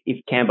 especially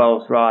if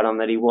Campbell's right on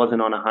that he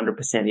wasn't on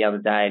 100% the other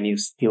day and he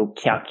was still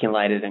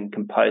calculated and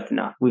composed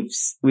enough. We've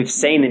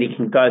seen that he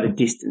can go the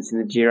distance in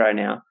the Giro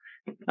now.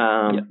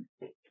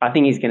 I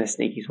think he's going to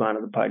sneak his way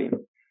onto the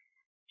podium.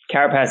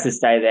 Carapaz to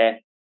stay there.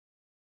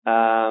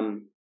 My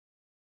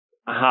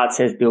heart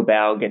says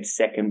Bilbao gets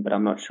second, but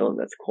I'm not sure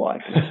that's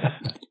quite.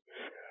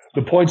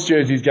 The points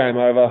jersey's game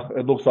over.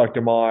 It looks like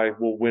Demai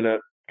will win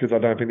it because I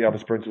don't think the other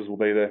sprinters will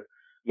be there.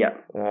 Yeah.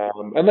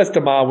 Unless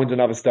Demar wins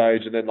another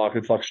stage and then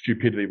it's like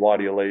stupidity. Why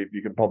do you leave?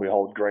 You can probably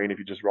hold green if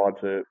you just ride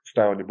to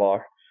stay on your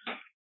bike.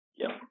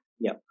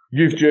 Yeah.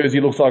 Youth jersey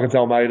looks like it's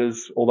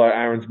Almeida's, although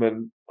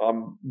Aaronsman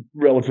I'm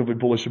relatively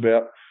bullish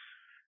about.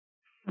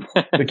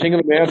 The King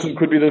of the Mountain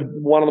could be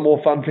one of the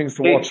more fun things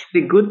to watch.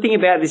 The good thing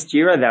about this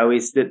Giro, though,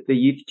 is that the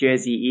youth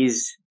jersey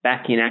is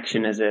back in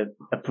action as a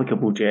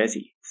applicable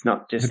jersey. It's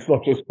not just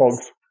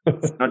Pogs.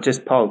 It's not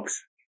just Pogs.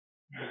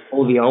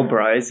 All the old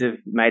bros have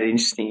made it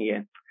interesting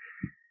again.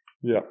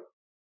 Yeah.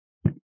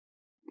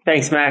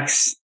 Thanks,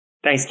 Max.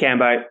 Thanks,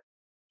 Cambo.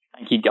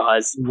 Thank you,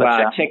 guys.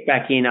 Check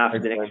back in after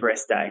the next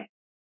rest day.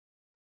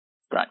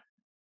 Great.